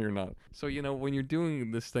it funny or not. So when you're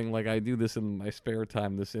doing this thing, like I do this in my spare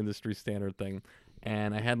time, this industry standard thing,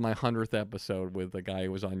 and I had my 100th episode with a guy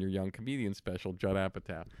who was on your Young Comedian special, Judd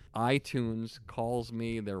Apatow. iTunes calls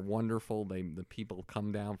me. They're wonderful. The people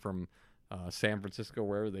come down from San Francisco,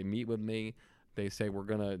 wherever. They meet with me. They say, we're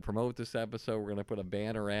going to promote this episode. We're going to put a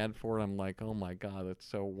banner ad for it. I'm like, oh, my God, that's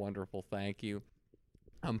so wonderful. Thank you.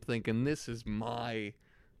 I'm thinking, this is finally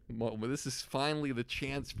the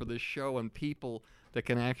chance for this show, and people that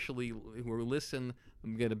can actually, who listen,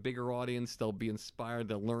 get a bigger audience. They'll be inspired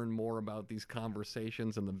to learn more about these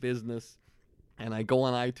conversations and the business. And I go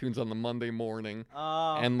on iTunes on the Monday morning,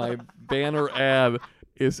 and my banner ad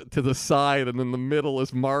is to the side, and in the middle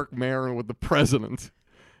is Marc Maron with the president.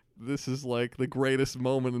 This is like the greatest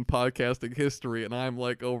moment in podcasting history, and I'm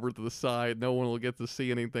like over to the side. No one will get to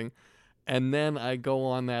see anything. And then I go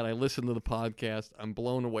on that. I listen to the podcast. I'm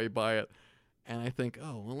blown away by it. And I think,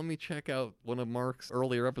 oh, well, let me check out one of Mark's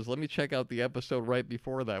earlier episodes. Let me check out the episode right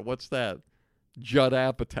before that. What's that? Judd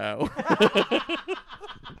Apatow.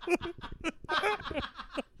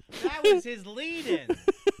 That was his lead-in.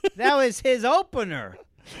 That was his opener.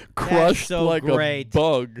 Crushed so like great. a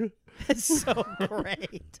bug. That's so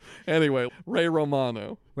great. Anyway, Ray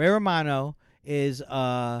Romano. Ray Romano is,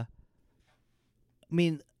 I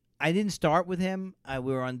didn't start with him.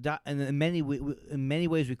 We were on, and in many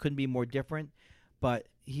ways we couldn't be more different. But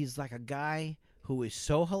he's like a guy who is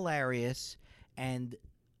so hilarious, and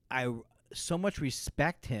I so much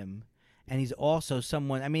respect him. And he's also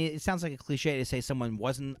someone. I mean, it sounds like a cliche to say someone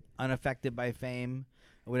wasn't unaffected by fame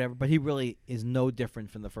or whatever, but he really is no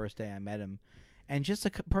different from the first day I met him. And just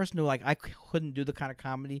a person who, like, I couldn't do the kind of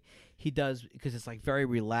comedy he does because it's like very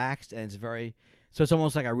relaxed and it's very. So it's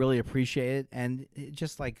almost like I really appreciate it, and it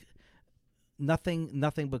just like nothing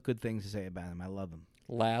but good things to say about him. I love him.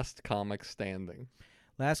 Last comic standing.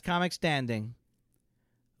 Last comic standing,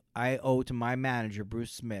 I owe to my manager,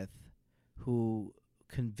 Bruce Smith, who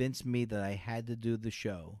convinced me that I had to do the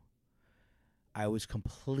show. I was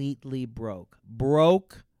completely brokerman.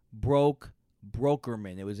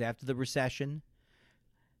 It was after the recession.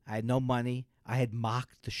 I had no money. I had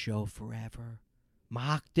mocked the show forever.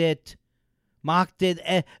 Mocked it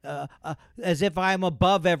as if I'm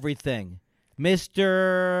above everything.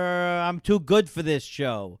 Mr. I'm too good for this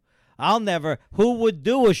show. Who would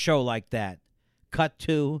do a show like that? Cut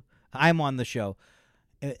to, I'm on the show.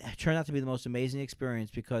 It turned out to be the most amazing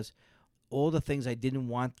experience because all the things I didn't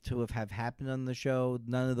want to have happened on the show,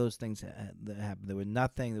 none of those things happened. There was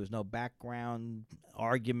nothing. There was no background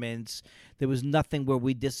arguments. There was nothing where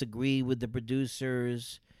we disagreed with the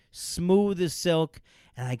producers. Smooth as silk.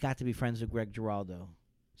 And I got to be friends with Greg Giraldo.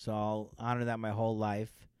 So I'll honor that my whole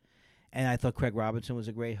life. And I thought Craig Robinson was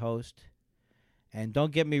a great host. And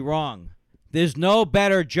don't get me wrong, there's no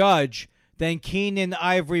better judge than Keenan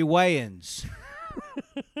Ivory Wayans.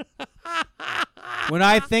 When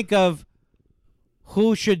I think of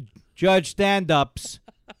who should judge stand-ups,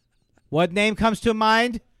 what name comes to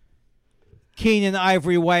mind? Keenan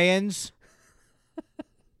Ivory Wayans.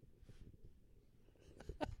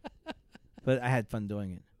 But I had fun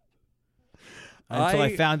doing it. Until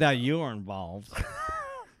I found out you were involved.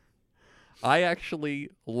 I actually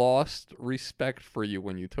lost respect for you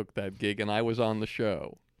when you took that gig, and I was on the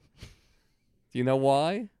show. Do you know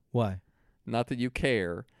why? Why? Not that you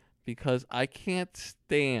care, because I can't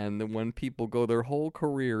stand when people go their whole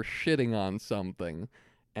career shitting on something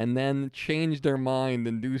and then change their mind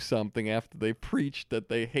and do something after they preached that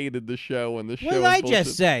they hated the show and the show. What did I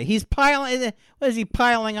just say? He's piling. What is he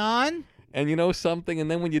piling on? And you know something? And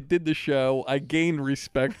then when you did the show, I gained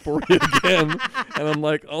respect for you again. And I'm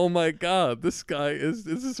like, oh my God, this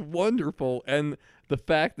is wonderful. And the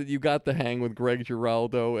fact that you got to hang with Greg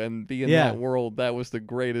Giraldo and be in that world, that was the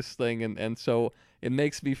greatest thing. And so it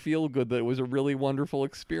makes me feel good that it was a really wonderful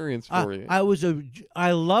experience for you.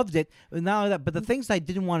 I loved it. But the things I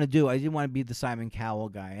didn't want to do, I didn't want to be the Simon Cowell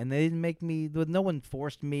guy, and they didn't make me. No one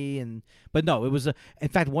forced me, but no, it was. In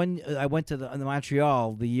fact, I went to the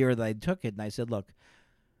Montreal the year that I took it, and I said, "Look,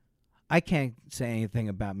 I can't say anything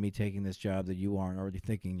about me taking this job that you aren't already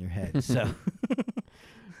thinking in your head." So,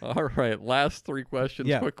 all right, last 3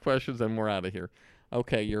 questions, quick questions, and we're out of here.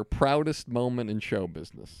 Okay, your proudest moment in show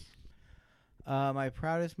business. My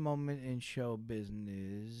proudest moment in show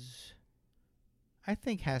business, I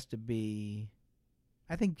think, has to be.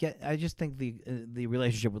 I just think the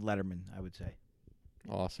relationship with Letterman, I would say.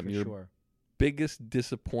 Awesome. For sure. Biggest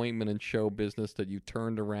disappointment in show business that you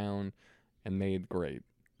turned around and made great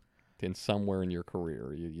in somewhere in your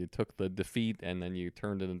career. You took the defeat and then you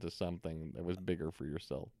turned it into something that was bigger for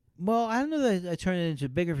yourself. Well, I don't know that I turned it into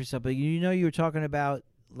bigger for something. You were talking about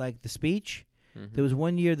like the speech. Mm-hmm. There was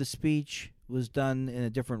one year the speech was done in a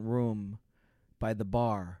different room by the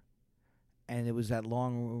bar. And it was that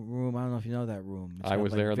long room. I don't know if you know that room. I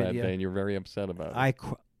was there that day, and you're very upset about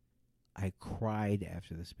it. I cried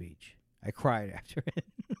after the speech. I cried after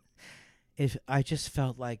it. I just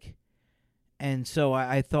felt like, and so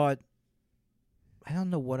I thought, I don't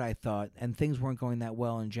know what I thought, and things weren't going that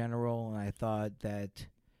well in general, and I thought that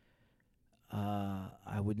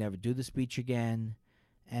I would never do the speech again.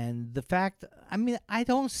 And the fact, I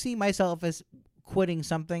don't see myself as quitting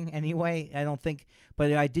something anyway. I don't think,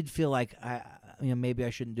 but I did feel like maybe I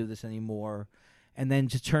shouldn't do this anymore, and then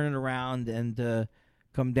to turn it around and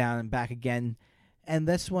come down and back again. And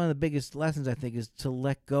that's one of the biggest lessons, I think, is to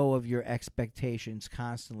let go of your expectations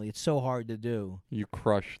constantly. It's so hard to do. You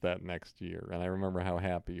crushed that next year, and I remember how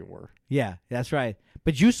happy you were. Yeah, that's right.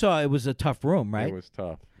 But you saw it was a tough room, right? It was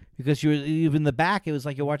tough. Because you were in the back, it was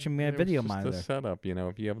like you're watching me on a video monitor. It's just a setup,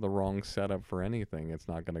 If you have the wrong setup for anything, it's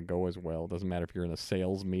not going to go as well. It doesn't matter if you're in a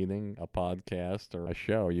sales meeting, a podcast, or a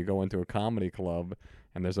show. You go into a comedy club,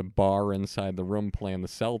 and there's a bar inside the room playing the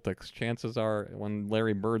Celtics. Chances are, when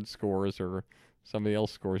Larry Bird scores or somebody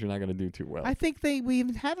else scores, you're not going to do too well. I think we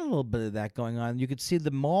even had a little bit of that going on. You could see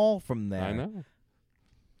the mall from there. I know.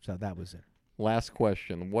 So that was it. Last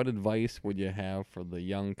question. What advice would you have for the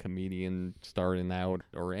young comedian starting out,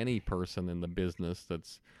 or any person in the business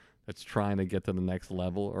that's trying to get to the next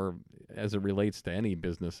level, or as it relates to any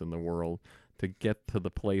business in the world, to get to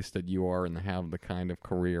the place that you are and have the kind of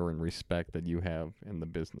career and respect that you have in the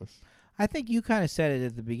business? I think you kind of said it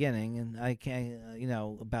at the beginning, and I can't,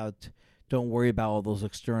 about don't worry about all those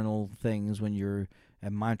external things when you're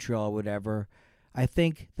at Montreal or whatever. I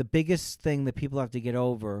think the biggest thing that people have to get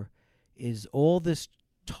over is all this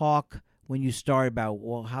talk when you start about,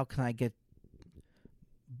 well, how can I get,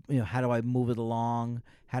 how do I move it along?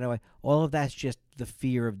 All of that's just the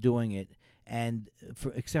fear of doing it. And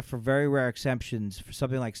except for very rare exceptions, for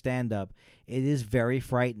something like stand-up, it is very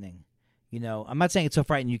frightening. I'm not saying it's so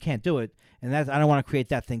frightening you can't do it. And I don't want to create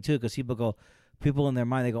that thing too, because people in their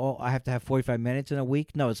mind, they go, oh, I have to have 45 minutes in a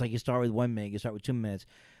week. No, it's like you start with 1 minute, you start with 2 minutes.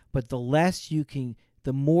 But the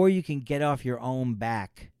more you can get off your own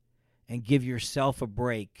back and give yourself a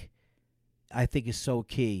break, I think is so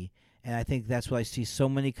key. And I think that's why I see so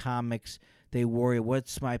many comics, they worry,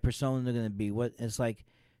 what's my persona going to be? It's like,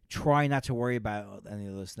 try not to worry about any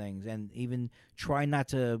of those things. And even try not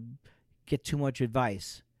to get too much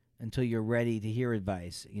advice until you're ready to hear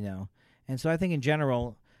advice, And so I think in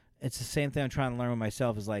general, it's the same thing I'm trying to learn with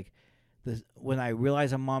myself, is like, when I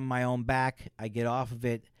realize I'm on my own back, I get off of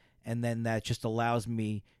it, and then that just allows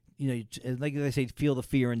me, like they say, feel the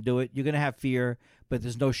fear and do it. You're going to have fear, but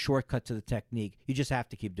there's no shortcut to the technique. You just have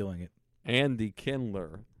to keep doing it. Andy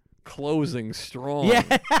Kindler, closing strong.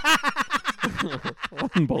 Yeah.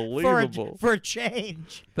 Unbelievable. For a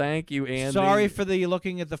change. Thank you, Andy. Sorry for the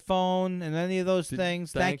looking at the phone and any of those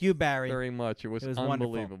things. Thank you, Barry. Very much. It was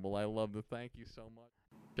unbelievable. Wonderful. I love it. Thank you so much.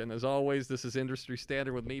 And as always, this is Industry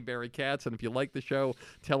Standard with me, Barry Katz. And if you like the show,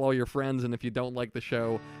 tell all your friends. And if you don't like the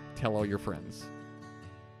show, tell all your friends.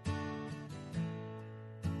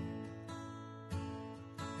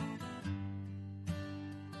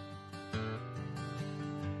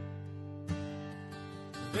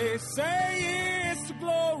 They say it's the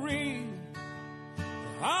glory,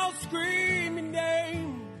 I'll scream your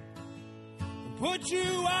name, put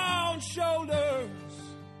you on shoulders,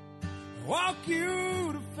 walk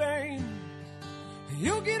you to fame.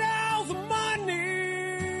 You'll get all the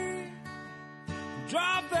money,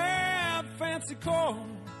 drive that fancy car,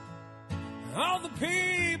 all the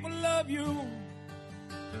people love you,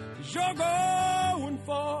 'cause you're going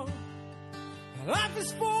far. Life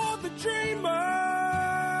is for the dreamers,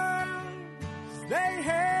 they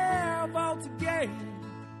have all to gain.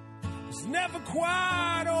 it's never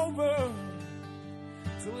quite over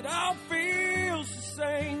till it all feels the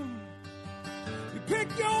same. You pick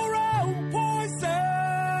your own poison,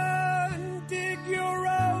 dig your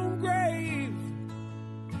own grave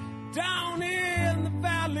down in the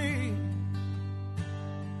valley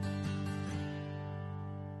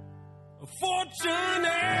of fortune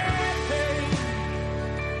and pain.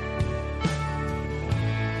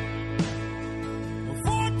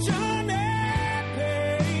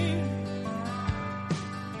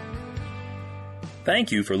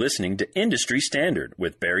 Thank you for listening to Industry Standard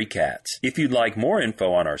with Barry Katz. If you'd like more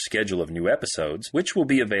info on our schedule of new episodes, which will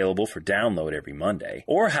be available for download every Monday,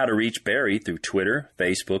 or how to reach Barry through Twitter,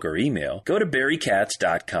 Facebook, or email, go to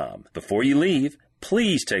barrykatz.com. Before you leave,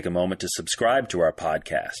 please take a moment to subscribe to our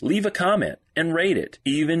podcast, leave a comment, and rate it,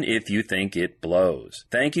 even if you think it blows.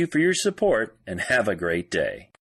 Thank you for your support, and have a great day.